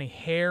them have any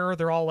hair.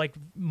 They're all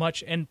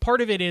much, and part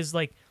of it is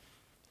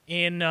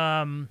in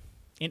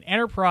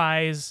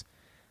Enterprise,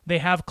 they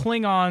have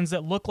Klingons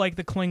that look like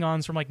the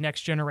Klingons from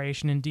Next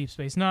Generation and Deep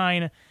Space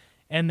Nine,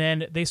 and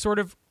then they sort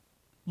of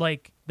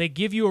they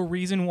give you a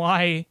reason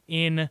why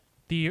in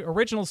the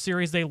original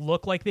series they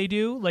look like they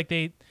do.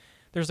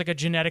 There's a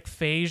genetic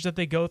phage that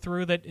they go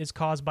through that is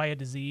caused by a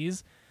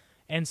disease.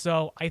 And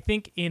so I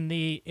think in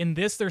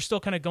this they're still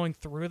kind of going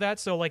through that.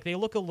 So they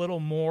look a little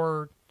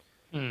more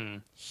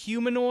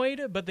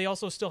humanoid, but they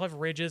also still have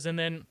ridges, and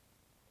then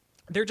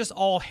they're just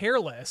all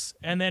hairless.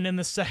 And then in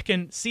the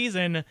second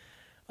season,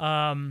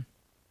 Sonequa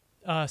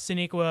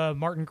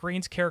Martin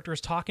Green's character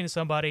is talking to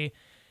somebody,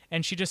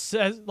 and she just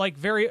says,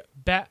 very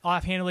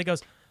offhandedly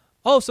goes,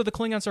 "Oh, so the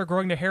Klingons are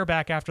growing their hair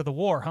back after the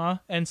war, huh?"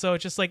 And so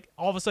it's just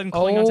all of a sudden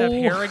Klingons have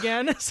hair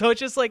again. So it's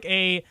just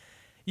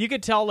you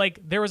could tell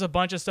there was a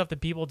bunch of stuff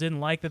that people didn't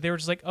like, that they were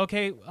just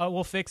okay,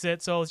 we'll fix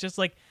it. So it's just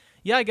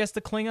yeah, I guess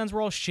the Klingons were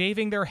all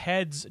shaving their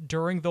heads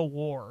during the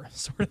war,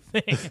 sort of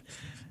thing.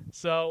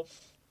 So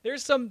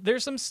there's some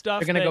stuff.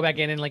 They're gonna go back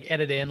in and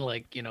edit in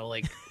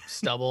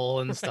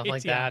stubble and stuff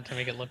that to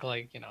make it look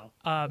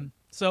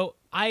So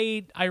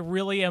I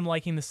really am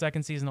liking the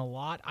second season a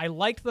lot. I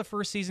liked the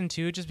first season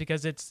too, just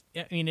because it's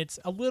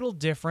a little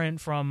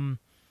different from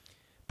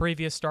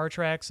previous Star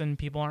Treks, and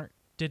people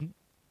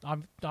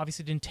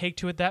obviously didn't take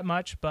to it that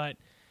much. But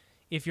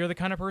if you're the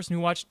kind of person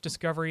who watched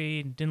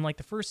Discovery and didn't like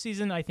the first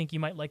season, I think you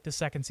might like the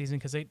second season,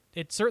 because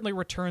it certainly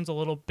returns a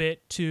little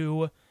bit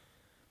to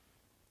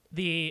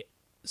the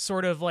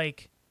sort of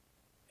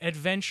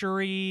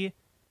adventure-y,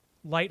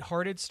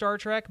 lighthearted Star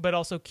Trek, but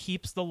also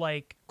keeps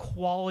the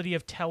quality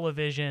of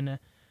television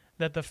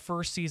that the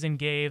first season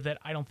gave that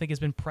I don't think has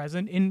been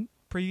present in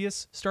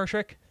previous Star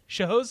Trek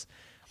shows,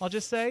 I'll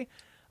just say.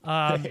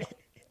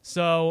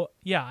 So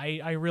yeah,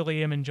 I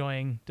really am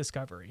enjoying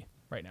Discovery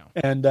right now.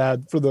 And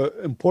for the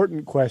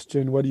important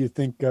question, what do you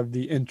think of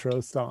the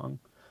intro song?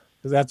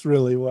 Because that's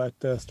really what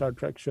Star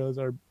Trek shows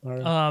are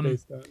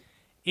based on.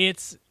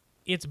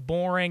 It's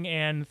boring,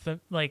 and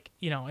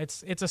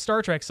it's a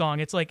Star Trek song.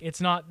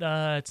 It's not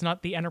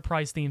the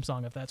Enterprise theme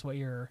song, if that's what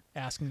you're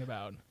asking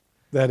about.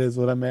 That is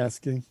what I'm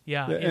asking.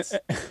 Yeah,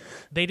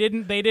 they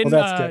didn't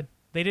well,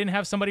 they didn't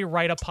have somebody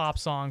write a pop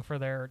song for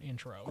their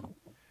intro.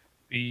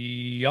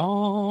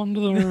 Beyond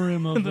the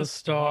rim of the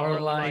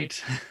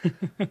starlight.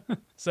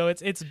 So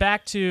it's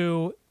back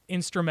to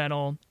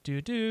instrumental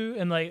doo-doo,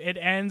 and it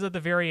ends at the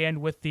very end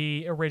with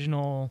the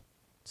original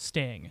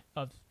sting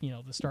of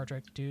the Star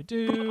Trek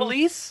doo-doo.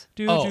 Police?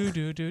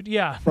 Doo-doo-doo-doo.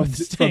 Yeah, From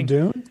sting.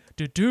 Dune?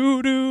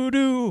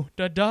 Do-do-do-do,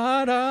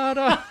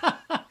 da-da-da-da,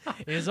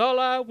 is all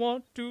I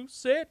want to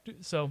say.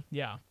 So,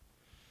 yeah.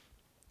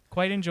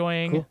 Quite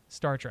enjoying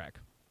Star Trek.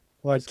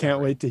 Well, I can't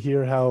wait to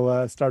hear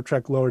how Star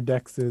Trek Lower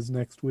Decks is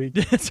next week.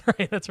 That's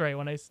right.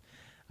 When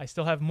I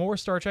still have more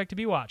Star Trek to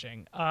be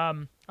watching.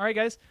 All right,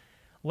 guys,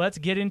 let's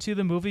get into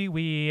the movie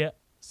we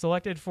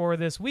selected for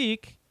this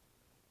week.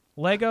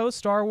 the Lego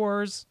Star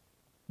Wars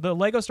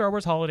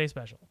Holiday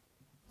Special.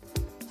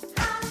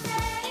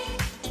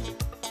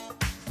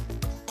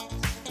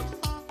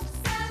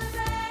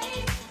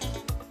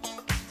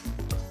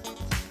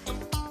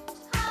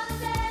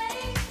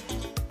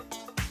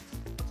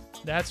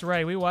 That's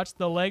right. We watched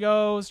the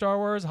Lego Star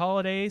Wars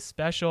Holiday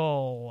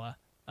Special.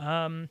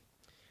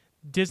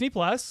 Disney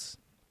Plus,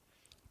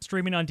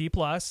 streaming on D+.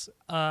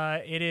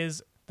 It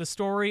is the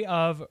story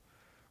of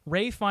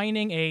Rey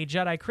finding a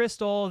Jedi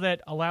crystal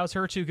that allows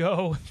her to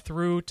go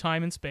through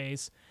time and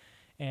space.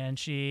 And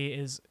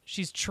she's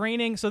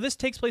training. So this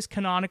takes place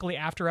canonically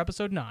after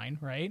Episode 9,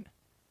 right?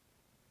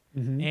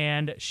 Mm-hmm.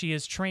 And she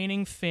is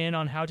training Finn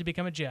on how to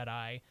become a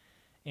Jedi.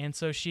 And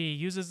so she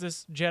uses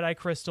this Jedi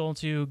crystal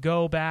to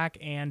go back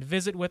and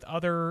visit with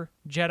other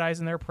Jedis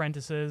and their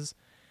apprentices.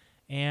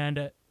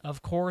 And,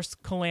 of course,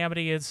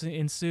 calamity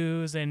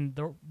ensues, and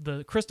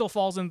the crystal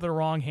falls into the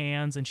wrong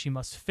hands, and she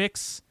must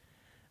fix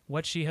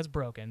what she has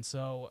broken.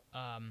 So,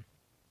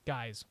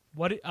 guys,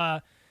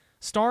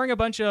 starring a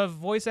bunch of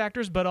voice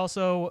actors, but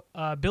also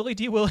Billy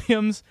D.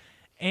 Williams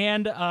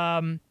and,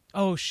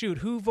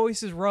 who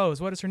voices Rose?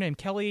 What is her name?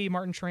 Kelly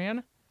Marie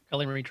Tran?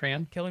 Kelly Marie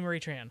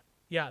Tran.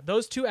 Yeah,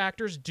 those two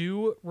actors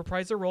do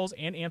reprise their roles,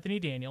 and Anthony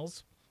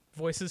Daniels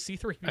voices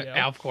C-3PO.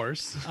 Of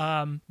course.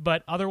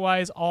 But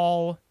otherwise,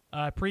 all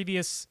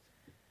previous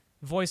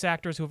voice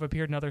actors who have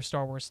appeared in other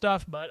Star Wars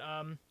stuff. But,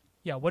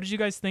 what did you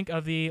guys think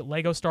of the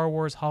Lego Star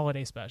Wars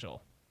Holiday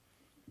Special?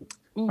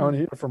 I want to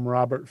hear from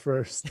Robert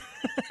first.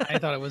 I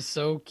thought it was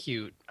so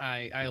cute.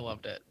 I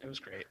loved it. It was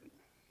great.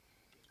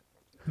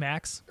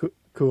 Max?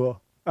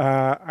 Cool.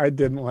 I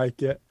didn't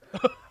like it.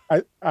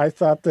 I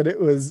thought that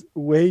it was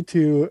way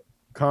too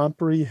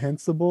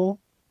comprehensible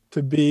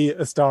to be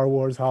a Star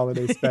Wars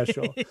holiday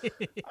special.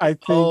 I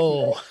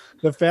think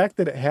the fact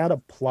that it had a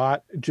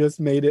plot just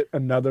made it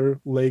another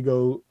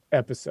Lego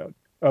episode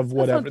of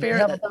whatever.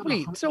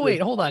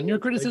 Wait, hold on. Your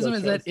criticism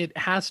is that it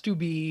has to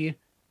be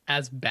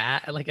as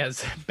baffling it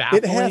has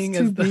as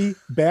to be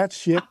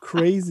batshit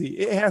crazy.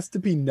 It has to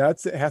be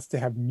nuts. It has to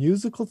have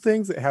musical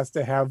things. It has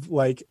to have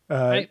like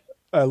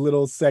a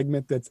little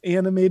segment that's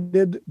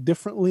animated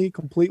differently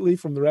completely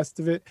from the rest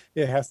of it.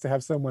 It has to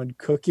have someone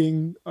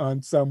cooking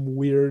on some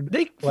weird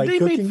they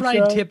cooking made fried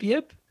show. tip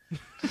yip.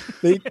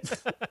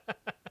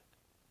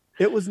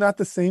 It was not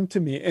the same to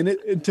me,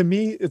 and to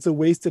me it's a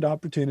wasted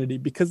opportunity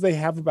because they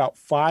have about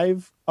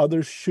 5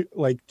 other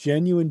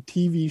genuine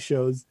TV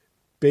shows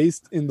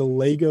based in the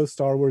Lego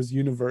Star Wars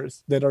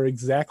universe that are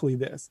exactly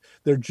this.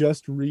 They're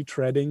just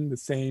retreading the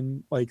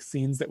same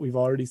scenes that we've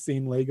already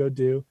seen Lego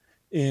do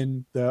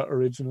in the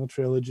original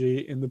trilogy,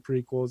 in the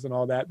prequels and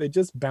all that. They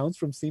just bounce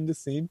from scene to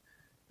scene.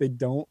 They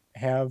don't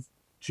have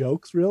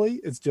jokes really.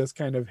 It's just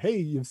kind of, hey,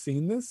 you've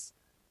seen this?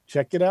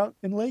 Check it out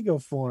in Lego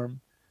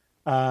form.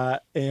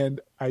 And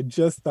I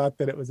just thought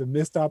that it was a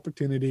missed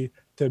opportunity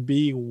to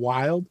be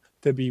wild,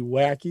 to be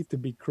wacky, to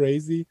be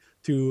crazy,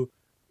 to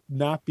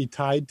not be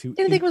tied to...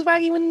 Didn't think it was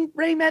wacky when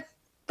Rey met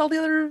all the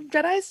other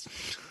Jedis?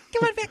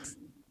 Come on, Vix.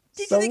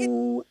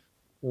 So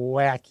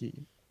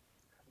wacky.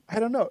 I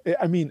don't know.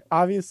 I mean,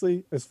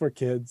 obviously, it's for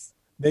kids.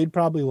 They'd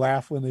probably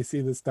laugh when they see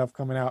this stuff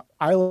coming out.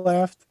 I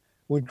laughed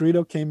when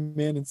Greedo came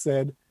in and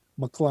said,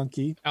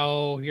 McClunky.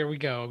 Oh, here we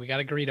go. We got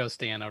a Greedo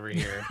stan over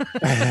here.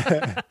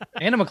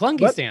 And a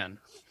McClunky stan.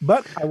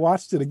 But I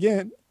watched it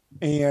again,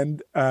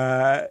 and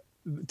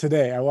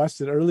today. I watched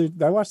it earlier.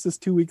 I watched this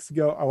 2 weeks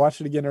ago. I watched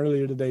it again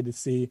earlier today to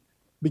see,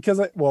 because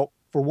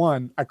for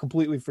one, I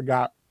completely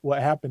forgot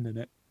what happened in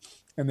it.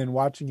 And then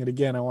watching it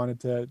again, I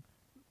wanted to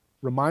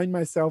remind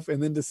myself,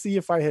 and then to see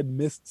if I had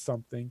missed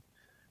something.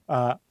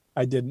 I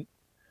didn't.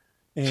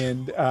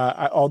 And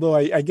although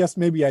I guess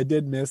maybe I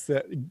did miss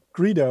that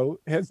Greedo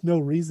has no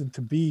reason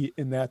to be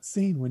in that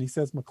scene when he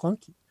says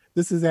McClunky.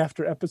 This is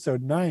after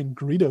episode 9.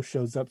 Greedo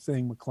shows up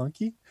saying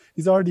McClunky.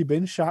 He's already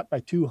been shot by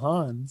 2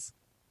 Hans.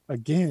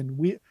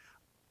 Again,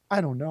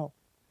 I don't know.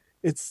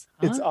 It's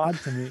odd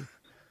to me.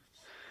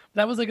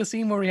 That was like a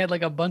scene where we had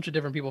like a bunch of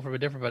different people from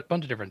a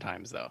bunch of different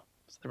times, though.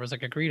 So there was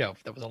like a Greedo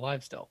that was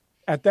alive still.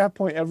 At that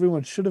point,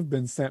 everyone should have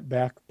been sent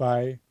back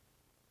by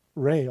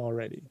Rey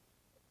already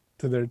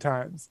to their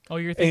times. Oh,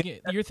 you're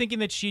thinking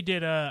that she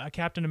did a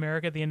Captain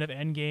America at the end of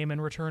Endgame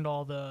and returned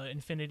all the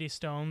Infinity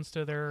Stones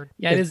to their...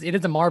 Yeah, it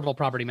is a Marvel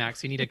property,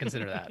 Max. You need to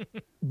consider that.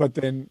 But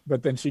then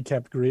she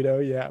kept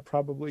Greedo. Yeah,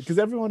 probably because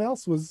everyone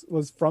else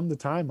was from the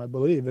time. I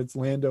believe it's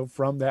Lando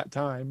from that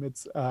time.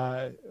 It's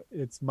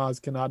Maz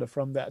Kanata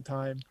from that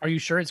time. Are you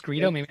sure it's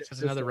Greedo? Maybe it's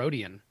just another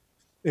Rodian.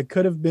 It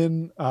could have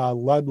been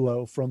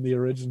Ludlow from the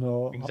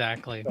original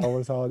exactly Star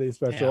Wars Holiday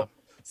Special,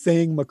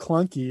 saying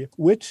McClunky,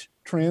 which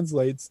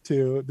translates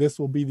to "this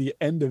will be the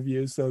end of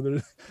you." So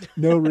there's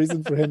no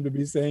reason for him to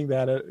be saying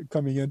that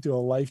coming into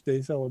a Life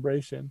Day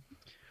celebration.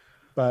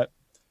 But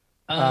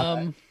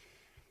yeah,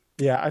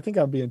 I think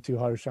I'm being too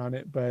harsh on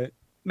it. But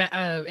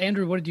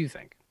Andrew, what did you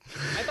think?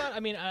 I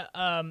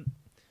thought,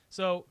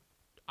 so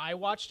I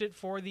watched it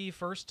for the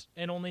first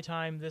and only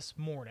time this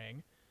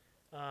morning,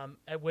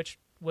 at which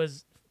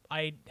was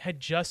I had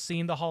just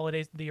seen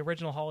the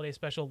original holiday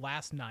special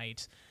last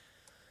night.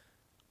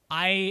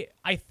 I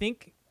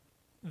think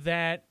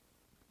that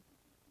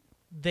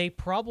they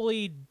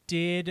probably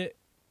did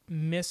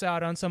miss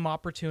out on some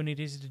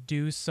opportunities to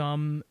do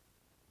some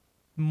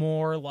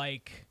more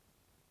like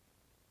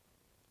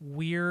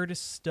weird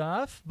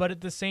stuff, but at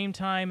the same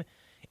time,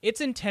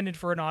 it's intended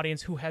for an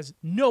audience who has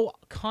no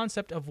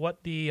concept of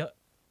what the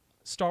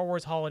Star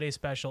Wars Holiday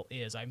Special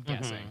is, I'm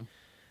guessing.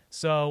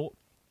 So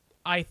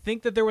I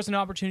think that there was an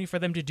opportunity for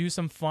them to do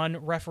some fun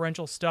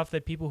referential stuff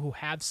that people who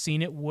have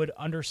seen it would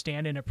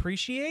understand and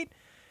appreciate.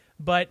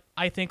 But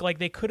I think like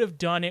they could have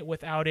done it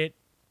without it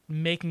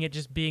making it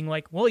just being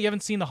like, well, you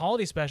haven't seen the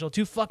Holiday Special,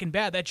 too fucking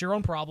bad. That's your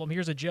own problem.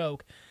 Here's a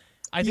joke.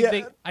 I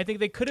think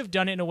they could have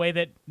done it in a way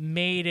that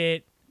made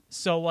it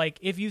so like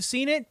if you've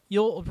seen it,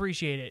 you'll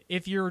appreciate it.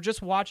 If you're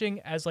just watching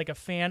as like a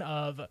fan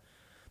of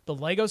the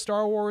Lego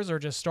Star Wars or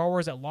just Star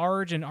Wars at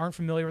large and aren't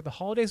familiar with the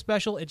Holiday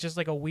Special, it's just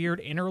like a weird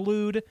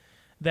interlude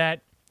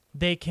that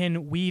they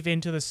can weave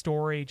into the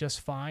story just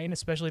fine,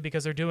 especially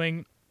because they're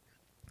doing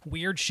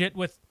weird shit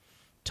with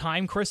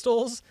time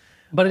crystals.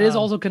 But it is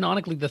also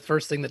canonically the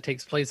first thing that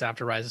takes place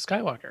after Rise of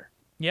Skywalker.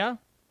 Yeah.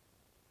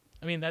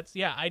 I mean, that's,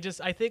 yeah, I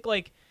think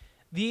like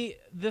the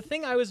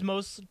thing I was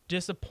most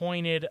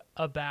disappointed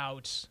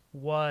about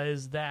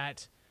was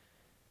that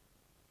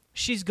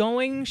she's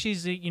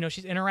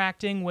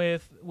interacting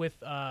with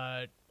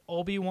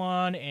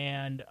Obi-Wan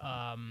and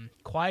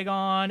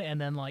Qui-Gon,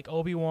 and then like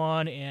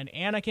Obi-Wan and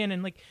Anakin,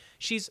 and like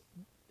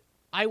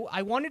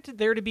I wanted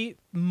there to be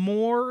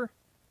more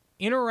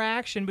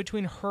interaction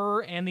between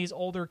her and these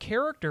older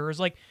characters.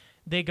 Like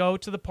they go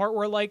to the part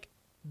where like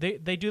they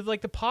do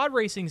like the pod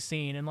racing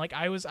scene, and like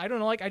I don't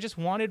know, like I just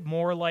wanted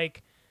more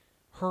like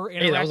her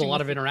interacting. Hey, that was a lot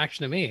of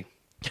interaction to me.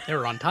 They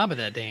were on top of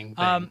that dang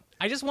thing.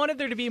 I just wanted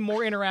there to be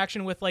more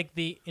interaction with like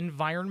the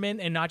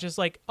environment and not just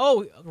like,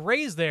 oh,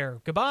 Rey's there,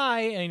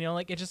 goodbye, and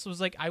like it just was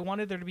like I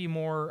wanted there to be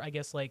more, I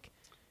guess, like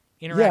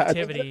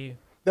interactivity. Yeah,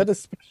 that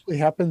especially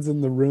happens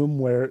in the room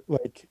where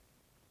like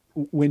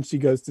when she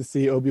goes to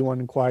see Obi-Wan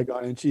and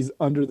Qui-Gon and she's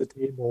under the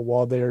table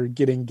while they're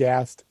getting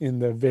gassed in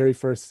the very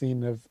first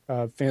scene of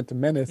Phantom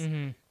Menace.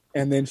 Mm-hmm.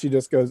 And then she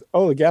just goes,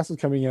 oh, the gas is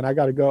coming in, I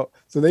gotta go.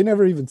 So they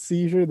never even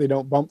see her. They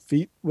don't bump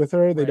feet with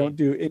her. They don't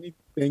do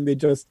anything. They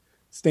just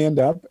stand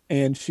up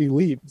and she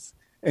leaves.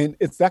 And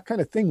it's that kind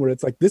of thing where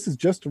it's like, this is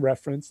just a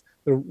reference.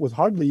 There was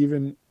hardly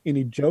even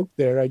any joke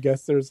there. I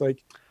guess there's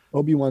like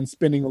Obi-Wan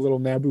spinning a little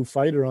Naboo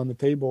fighter on the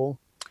table.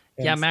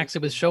 Yeah, Max,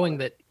 it was showing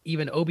that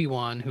even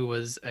Obi-Wan, who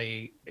was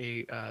a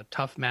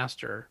tough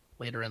master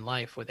later in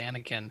life with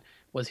Anakin,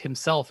 was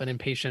himself an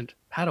impatient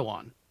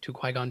Padawan to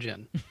Qui-Gon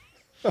Jinn.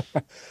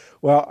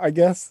 Well, I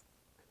guess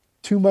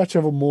too much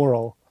of a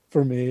moral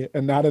for me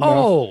and not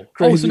enough.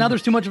 So now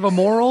there's too much of a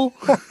moral?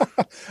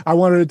 I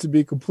wanted it to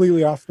be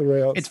completely off the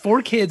rails. It's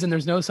for kids and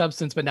there's no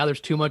substance, but now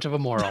there's too much of a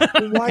moral.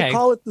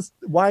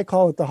 Why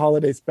call it the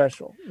holiday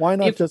special? Why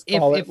not just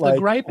call it like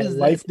a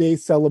Life Day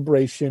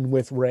celebration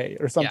with Rey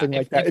or something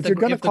like that? If the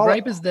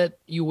gripe is that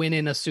you went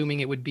in assuming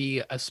it would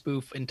be a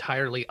spoof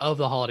entirely of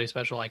the holiday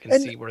special, I can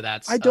see where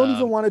that's. I don't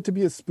even want it to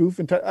be a spoof.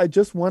 I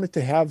just want it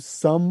to have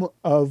some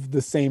of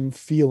the same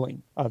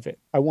feeling of it.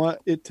 I want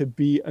it to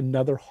be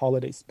another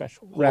holiday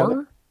special.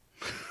 Horror?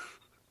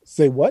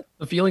 Say what?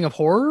 The feeling of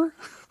horror?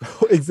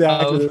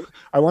 Exactly.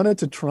 I want it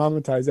to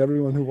traumatize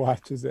everyone who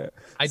watches it.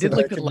 I did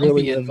like that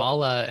Levy and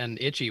Mala and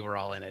Itchy were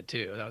all in it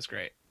too. That was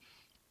great.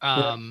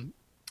 I don't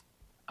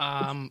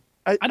know.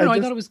 I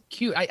thought it was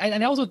cute.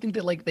 I also think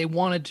that like they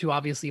wanted to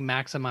obviously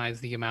maximize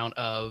the amount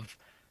of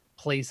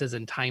places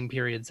and time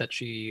periods that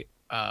she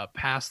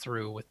passed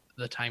through with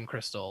the time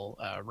crystal,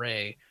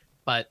 Rey.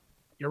 But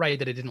you're right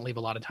that it didn't leave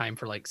a lot of time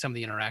for like some of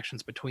the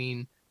interactions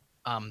between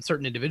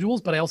certain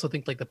individuals. But I also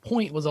think like the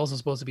point was also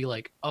supposed to be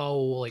like, oh,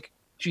 like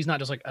she's not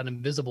just like an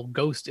invisible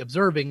ghost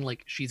observing,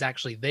 like she's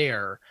actually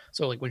there.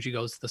 So like when she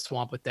goes to the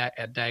swamp with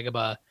at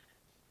Dagobah,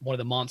 one of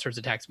the monsters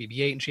attacks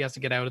BB-8 and she has to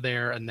get out of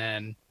there. And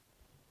then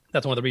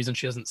that's one of the reasons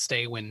she doesn't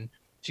stay when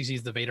she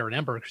sees the Vader and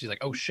Emperor, because she's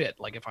like, oh shit,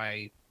 like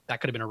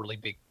that could have been a really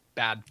big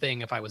bad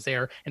thing if I was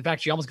there. In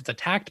fact, she almost gets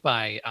attacked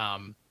by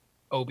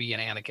Obi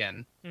and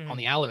Anakin on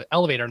the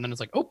elevator, and then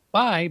it's like, oh,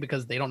 bye,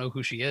 because they don't know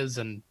who she is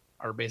and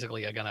are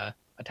basically gonna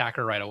attack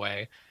her right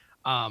away.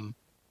 But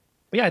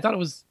yeah,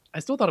 I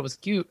still thought it was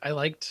cute. I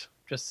liked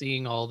just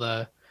seeing all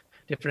the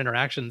different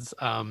interactions.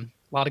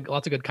 Lots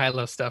of good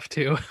Kylo stuff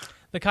too.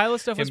 The Kylo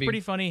stuff was pretty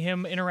funny.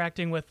 Him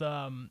interacting with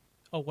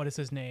what is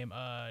his name?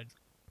 Why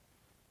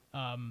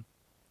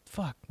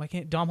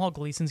can't Dom Hall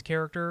Gleason's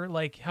character,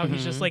 like how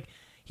he's just like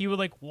he would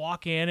like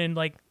walk in and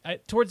like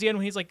towards the end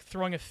when he's like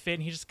throwing a fit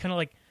and he just kind of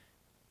like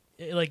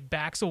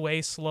backs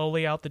away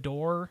slowly out the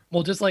door.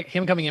 Well, just like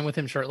him coming in with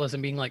him shirtless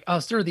and being like, "Oh,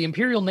 sir, the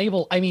Imperial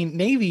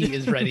Navy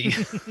is ready."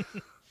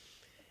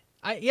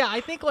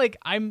 I think like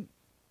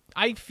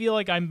I feel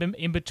like I'm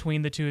in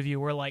between the two of you,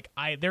 where like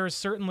there is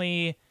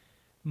certainly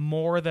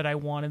more that I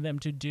wanted them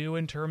to do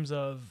in terms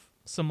of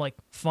some like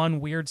fun,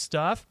 weird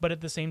stuff, but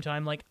at the same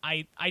time, like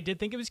I did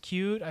think it was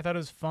cute. I thought it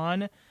was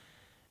fun,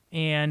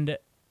 and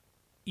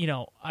you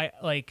know, I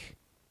like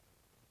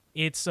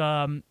it's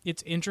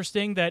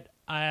interesting that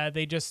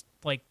they just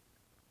like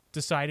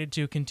decided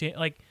to continue,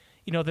 like,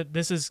 you know, that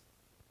this is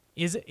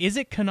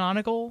it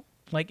canonical?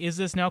 Like, is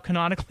this now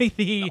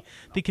canonically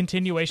the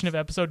continuation of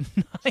episode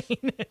 9?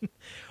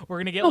 We're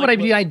gonna get. No, like,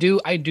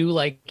 but I do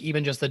like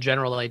even just the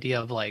general idea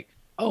of like,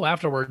 oh,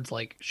 afterwards,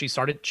 like she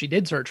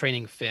did start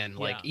training Finn,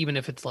 like even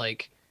if it's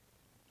like,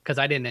 because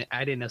I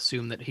didn't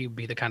assume that he'd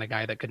be the kind of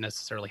guy that could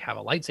necessarily have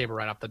a lightsaber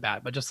right off the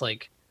bat, but just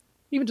like,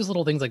 even just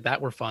little things like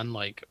that were fun.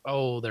 Like,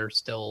 oh, they're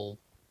still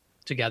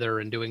together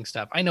and doing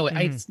stuff. I know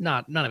it's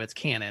not, none of it's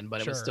canon,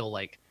 but it was still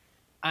like,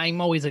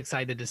 I'm always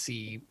excited to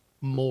see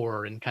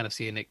more and kind of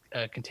see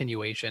a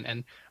continuation.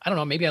 And I don't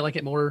know, maybe I like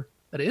it more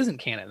that it isn't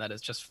canon, that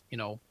it's just, you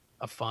know,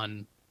 a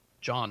fun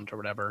jaunt or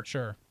whatever.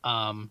 Sure.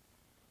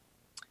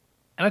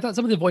 And I thought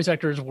some of the voice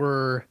actors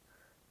were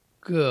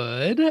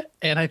good,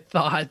 and I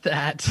thought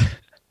that,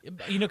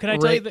 you know, can I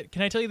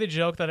tell you the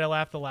joke that I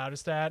laughed the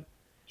loudest at?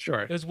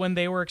 Sure. It was when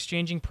they were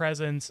exchanging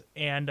presents,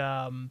 and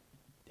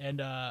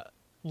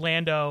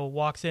Lando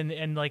walks in,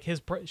 and like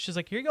she's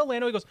like, "Here you go,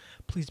 Lando." He goes,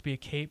 "Please be a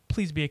cape,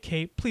 please be a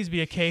cape, please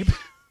be a cape."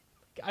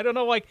 I don't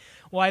know, like,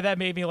 why that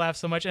made me laugh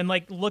so much, and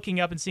like looking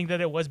up and seeing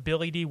that it was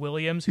Billy D.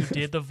 Williams who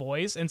did the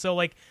voice, and so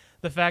like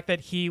the fact that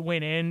he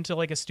went into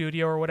like a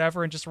studio or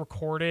whatever and just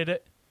recorded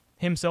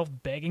himself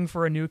begging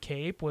for a new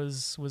cape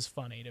was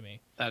funny to me.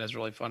 That is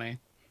really funny.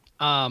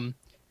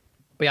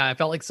 But yeah, I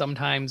felt like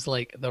sometimes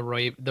like the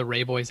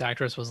Rey voice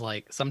actress was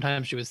like,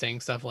 sometimes she was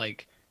saying stuff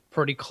like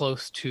pretty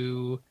close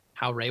to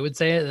how Rey would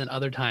say it, and then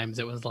other times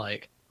it was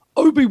like,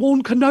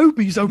 Obi-Wan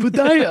Kenobi's over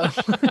there.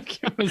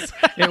 Like,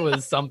 it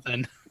was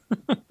something.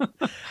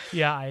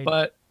 Yeah,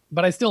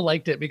 but I still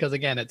liked it because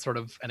again, it's sort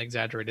of an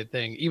exaggerated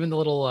thing. Even the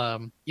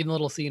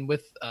little scene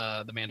with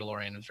the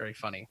Mandalorian was very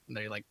funny. And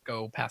they like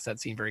go past that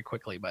scene very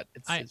quickly, but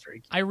it's very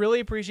cute. I really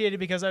appreciate it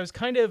because I was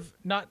kind of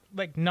not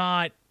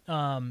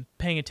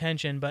paying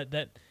attention, but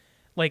that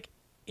like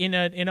in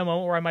a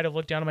moment where I might have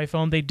looked down at my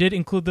phone, they did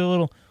include the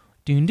little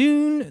doon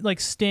doon like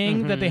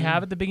sting that they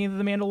have at the beginning of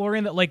the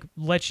Mandalorian that like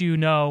lets you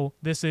know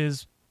this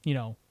is, you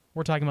know,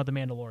 we're talking about the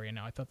Mandalorian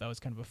now. I thought that was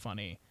kind of a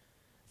funny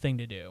thing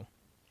to do.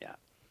 Yeah.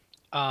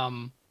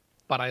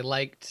 But I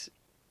liked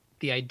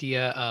the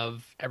idea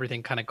of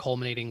everything kind of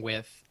culminating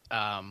with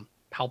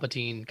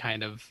Palpatine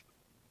kind of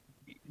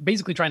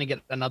basically trying to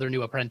get another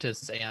new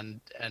apprentice and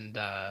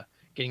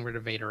getting rid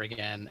of Vader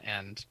again.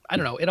 And I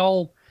don't know,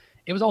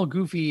 it was all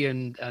goofy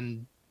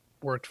and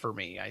worked for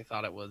me. I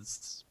thought it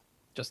was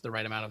just the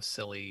right amount of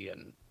silly,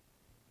 and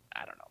I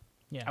don't know.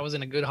 Yeah. I was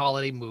in a good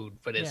holiday mood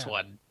for this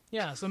one.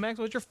 Yeah. So Max,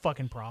 what's your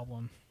fucking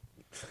problem?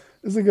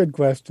 It's a good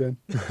question.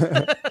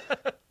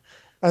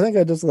 I think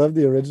I just love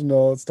the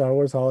original Star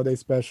Wars Holiday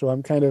Special.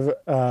 I'm kind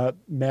of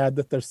mad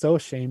that they're so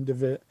ashamed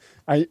of it.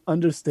 I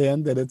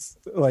understand that it's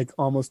like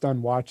almost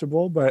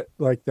unwatchable, but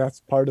like that's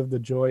part of the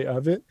joy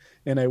of it.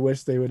 And I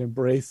wish they would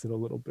embrace it a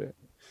little bit.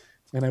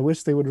 And I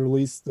wish they would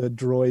release the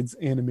Droids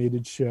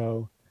animated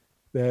show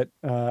that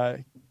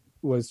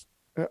was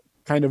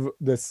kind of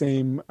the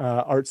same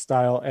art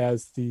style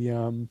as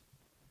the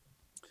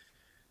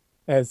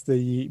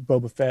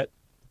Boba Fett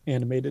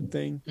animated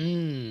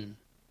thing.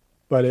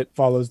 But it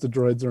follows the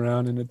droids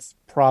around, and it's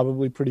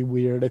probably pretty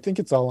weird. I think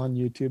it's all on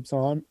YouTube,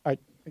 so I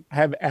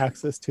have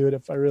access to it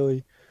if I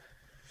really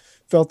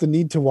felt the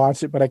need to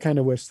watch it. But I kind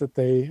of wish that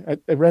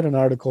I read an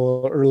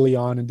article early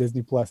on in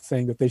Disney Plus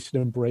saying that they should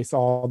embrace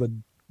all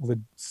the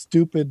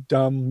stupid,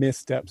 dumb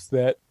missteps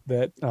that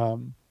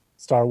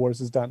Star Wars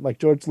has done. Like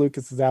George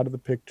Lucas is out of the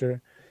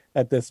picture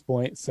at this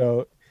point,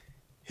 so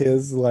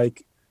his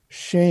like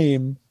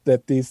shame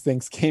that these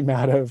things came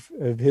out of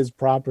his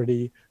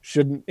property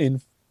shouldn't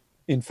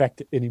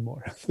infect it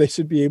anymore. They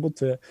should be able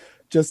to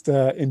just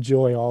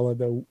enjoy all of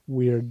the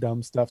weird,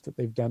 dumb stuff that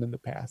they've done in the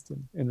past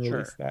and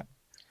release that.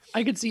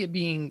 I could see it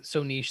being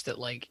so niche that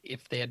like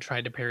if they had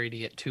tried to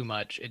parody it too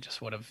much, it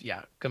just would have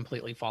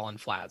completely fallen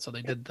flat. So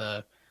they did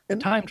the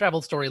time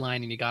travel storyline,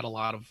 and you got a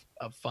lot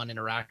of fun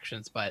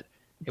interactions, but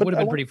it would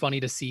have been pretty funny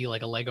to see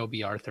like a Lego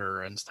B.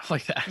 Arthur and stuff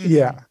like that.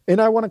 Yeah. And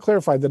I want to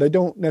clarify that I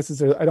don't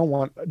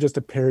want just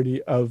a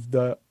parody of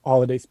the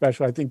holiday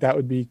special. I think that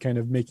would be kind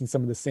of making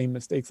some of the same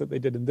mistakes that they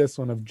did in this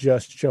one of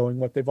just showing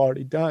what they've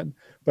already done.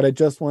 But I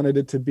just wanted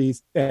it to be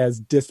as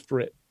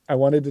disparate. I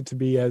wanted it to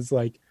be as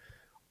like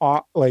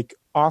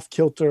off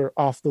kilter,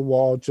 off the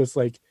wall, just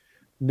like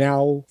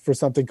now for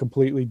something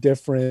completely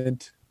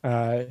different,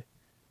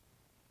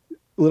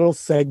 little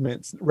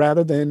segments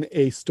rather than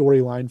a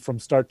storyline from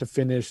start to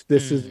finish.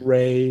 This is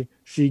Rey,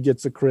 she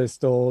gets a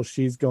crystal,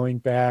 she's going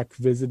back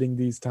visiting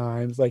these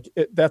times, like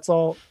that's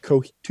all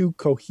too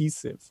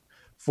cohesive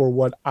for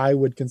what I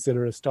would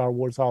consider a Star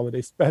Wars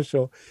holiday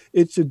special.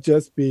 It should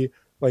just be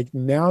like,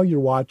 now you're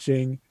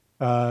watching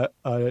like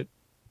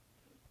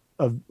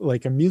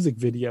a music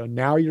video,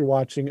 now you're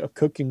watching a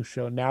cooking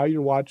show, now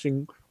you're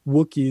watching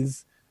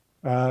Wookiees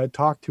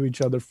talk to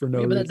each other for no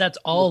reason. But that's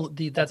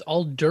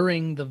all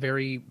during the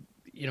very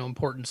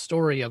important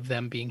story of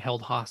them being held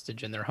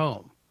hostage in their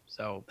home.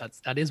 So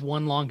that is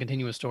one long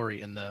continuous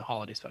story in the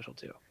holiday special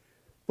too.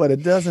 But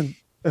it doesn't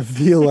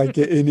feel like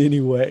it in any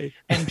way.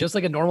 And just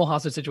like a normal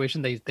hostage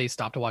situation, they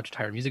stop to watch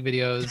entire music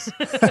videos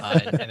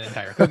and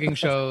entire cooking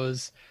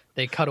shows.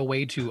 They cut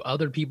away to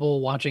other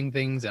people watching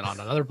things and on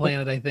another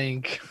planet, I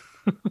think.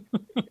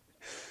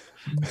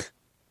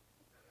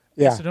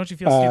 Yeah. So don't you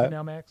feel stupid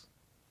now, Max?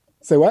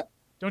 Say what?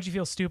 Don't you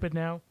feel stupid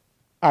now?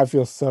 I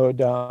feel so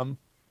dumb.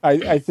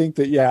 I think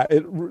that, yeah,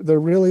 they're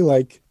really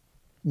like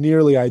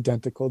nearly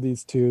identical,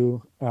 these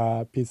two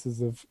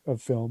pieces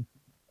of film.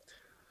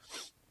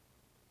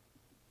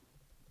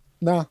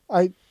 Nah,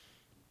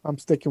 I'm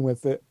sticking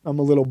with it. I'm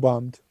a little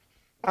bummed.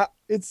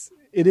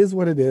 It is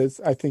what it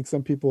is. I think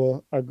some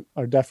people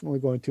are definitely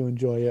going to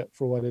enjoy it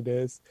for what it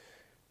is.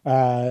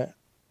 I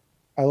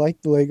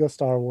like the Lego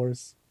Star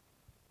Wars,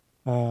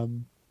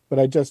 but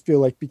I just feel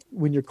like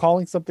when you're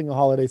calling something a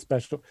holiday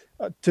special,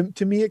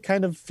 to me it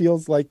kind of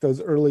feels like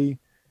those early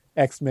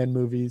X-Men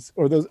movies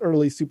or those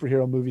early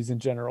superhero movies in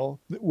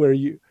general, where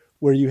you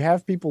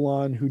have people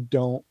on who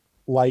don't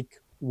like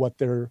what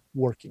they're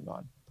working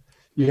on.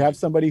 You have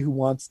somebody who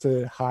wants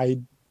to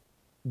hide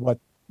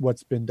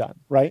what's been done,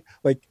 right?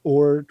 Like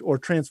or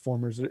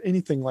Transformers or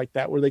anything like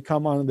that, where they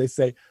come on and they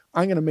say,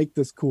 I'm going to make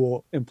this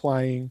cool,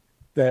 implying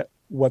that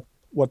what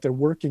they're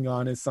working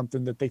on is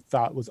something that they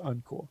thought was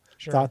uncool.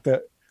 Sure. Thought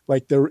that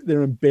like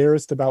they're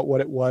embarrassed about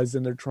what it was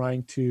and they're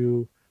trying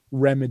to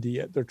remedy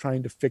it. They're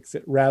trying to fix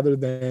it rather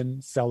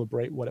than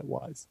celebrate what it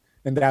was.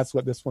 And that's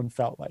what this one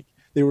felt like.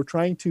 They were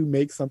trying to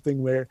make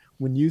something where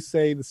when you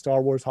say the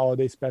Star Wars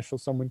holiday special,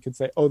 someone can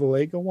say, oh, the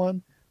Lego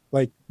one,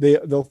 like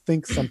they'll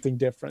think something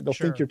different. They'll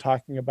think you're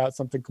talking about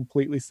something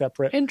completely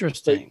separate.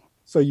 Interesting.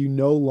 So you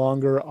no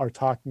longer are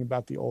talking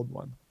about the old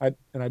one. I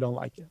don't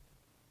like it.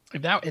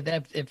 If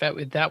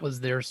that was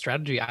their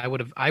strategy, I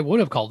would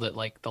have called it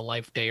like the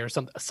Life Day or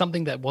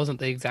something that wasn't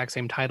the exact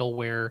same title,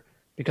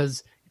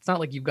 because it's not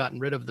like you've gotten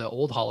rid of the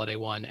old holiday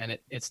one and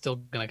it's still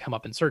going to come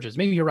up in searches.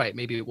 Maybe you're right.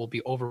 Maybe it will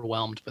be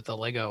overwhelmed with the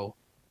Lego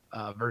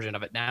version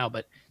of it now, but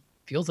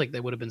it feels like they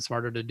would have been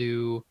smarter to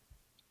do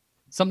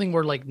something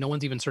where like no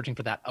one's even searching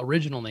for that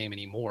original name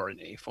anymore in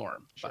any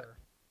form. Sure. But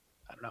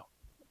I don't know.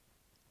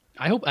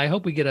 I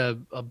hope we get a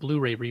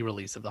Blu-ray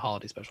re-release of the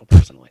holiday special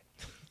personally.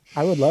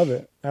 I would love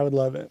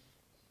it.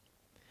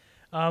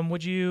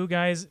 Would you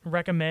guys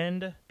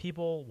recommend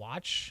people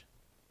watch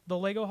the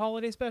Lego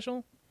holiday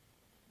special?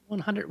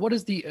 100. What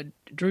is the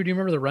Drew? Do you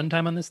remember the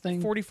runtime on this thing?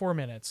 44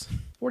 minutes.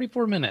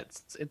 44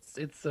 minutes.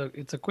 It's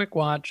a quick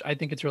watch. I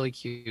think it's really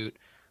cute.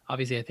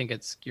 Obviously, I think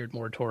it's geared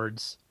more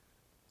towards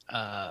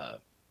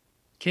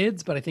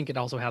kids, but I think it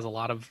also has a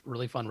lot of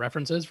really fun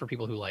references for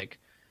people who like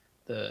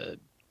the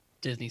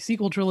Disney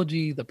sequel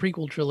trilogy, the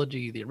prequel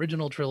trilogy, the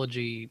original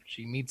trilogy.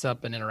 She meets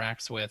up and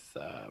interacts with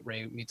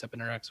Rey meets up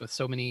and interacts with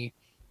so many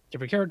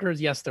different characters.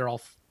 Yes, they're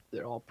all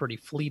pretty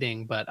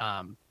fleeting, but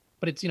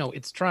it's,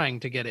 it's trying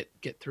to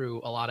get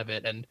through a lot of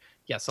it. And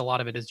yes, a lot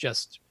of it is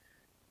just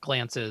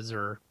glances,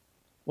 or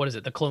what is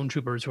it? The clone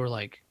troopers who are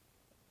like,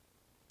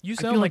 You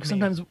I sound feel like like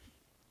sometimes,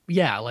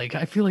 yeah, like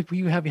I feel like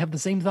we have the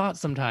same thoughts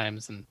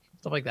sometimes and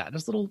stuff like that.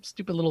 Just little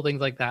stupid little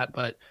things like that.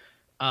 But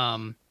I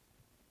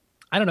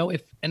don't know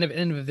if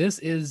this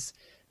is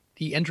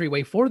the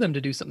entryway for them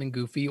to do something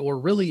goofy or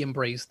really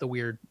embrace the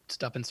weird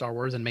stuff in Star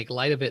Wars and make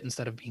light of it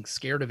instead of being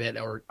scared of it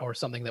or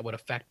something that would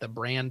affect the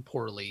brand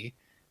poorly,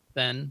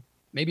 then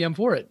maybe I'm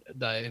for it.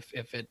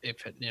 If it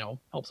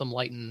helps them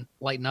lighten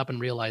up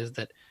and realize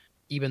that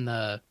even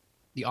the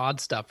odd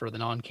stuff or the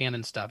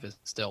non-canon stuff is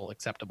still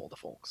acceptable to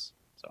folks.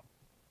 So,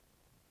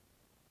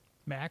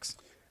 Max?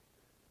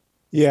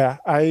 Yeah,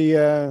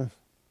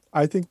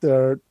 I think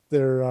there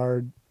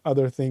are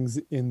other things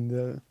in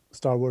the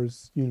Star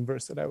Wars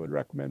universe that I would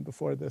recommend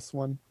before this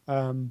one.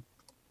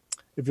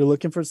 If you're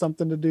looking for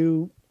something to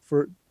do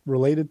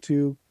related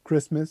to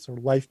Christmas or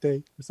Life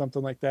Day or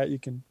something like that, you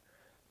can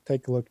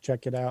take a look,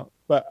 check it out.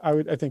 But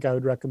I think I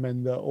would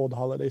recommend the old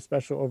holiday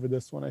special over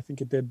this one. I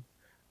think it did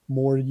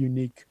more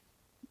unique,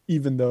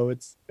 even though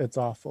it's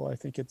awful. I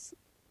think it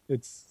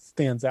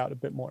stands out a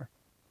bit more.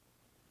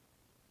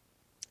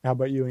 How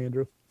about you,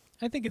 Andrew?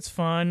 I think it's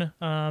fun.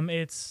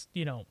 It's,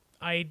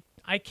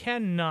 I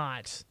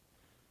cannot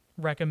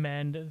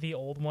recommend the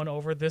old one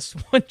over this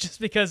one just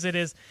because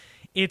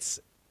it's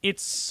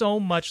so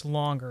much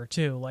longer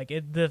too. Like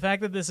the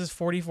fact that this is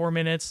 44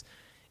 minutes,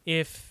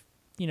 if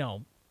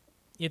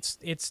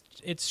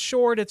it's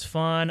short, it's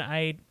fun.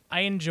 I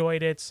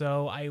enjoyed it,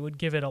 so I would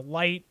give it a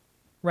light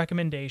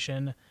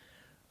recommendation.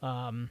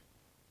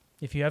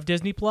 If you have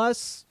Disney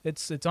Plus,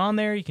 it's on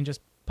there. You can just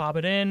pop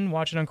it in,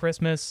 watch it on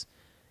Christmas.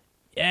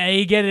 Yeah,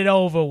 you get it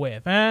over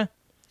with, huh?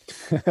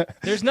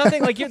 There's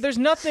nothing there's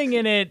nothing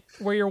in it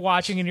where you're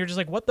watching and you're just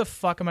like, what the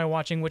fuck am I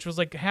watching? Which was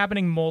like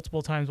happening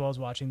multiple times while I was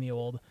watching the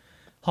old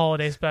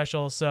holiday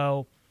special.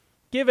 So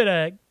give it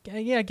a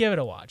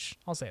watch.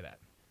 I'll say that.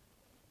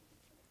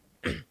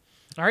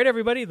 All right,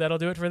 everybody, that'll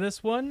do it for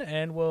this one,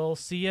 and we'll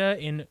see you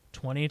in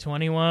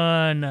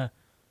 2021.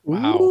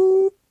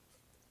 Wow.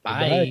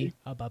 Bye.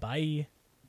 Bye-bye.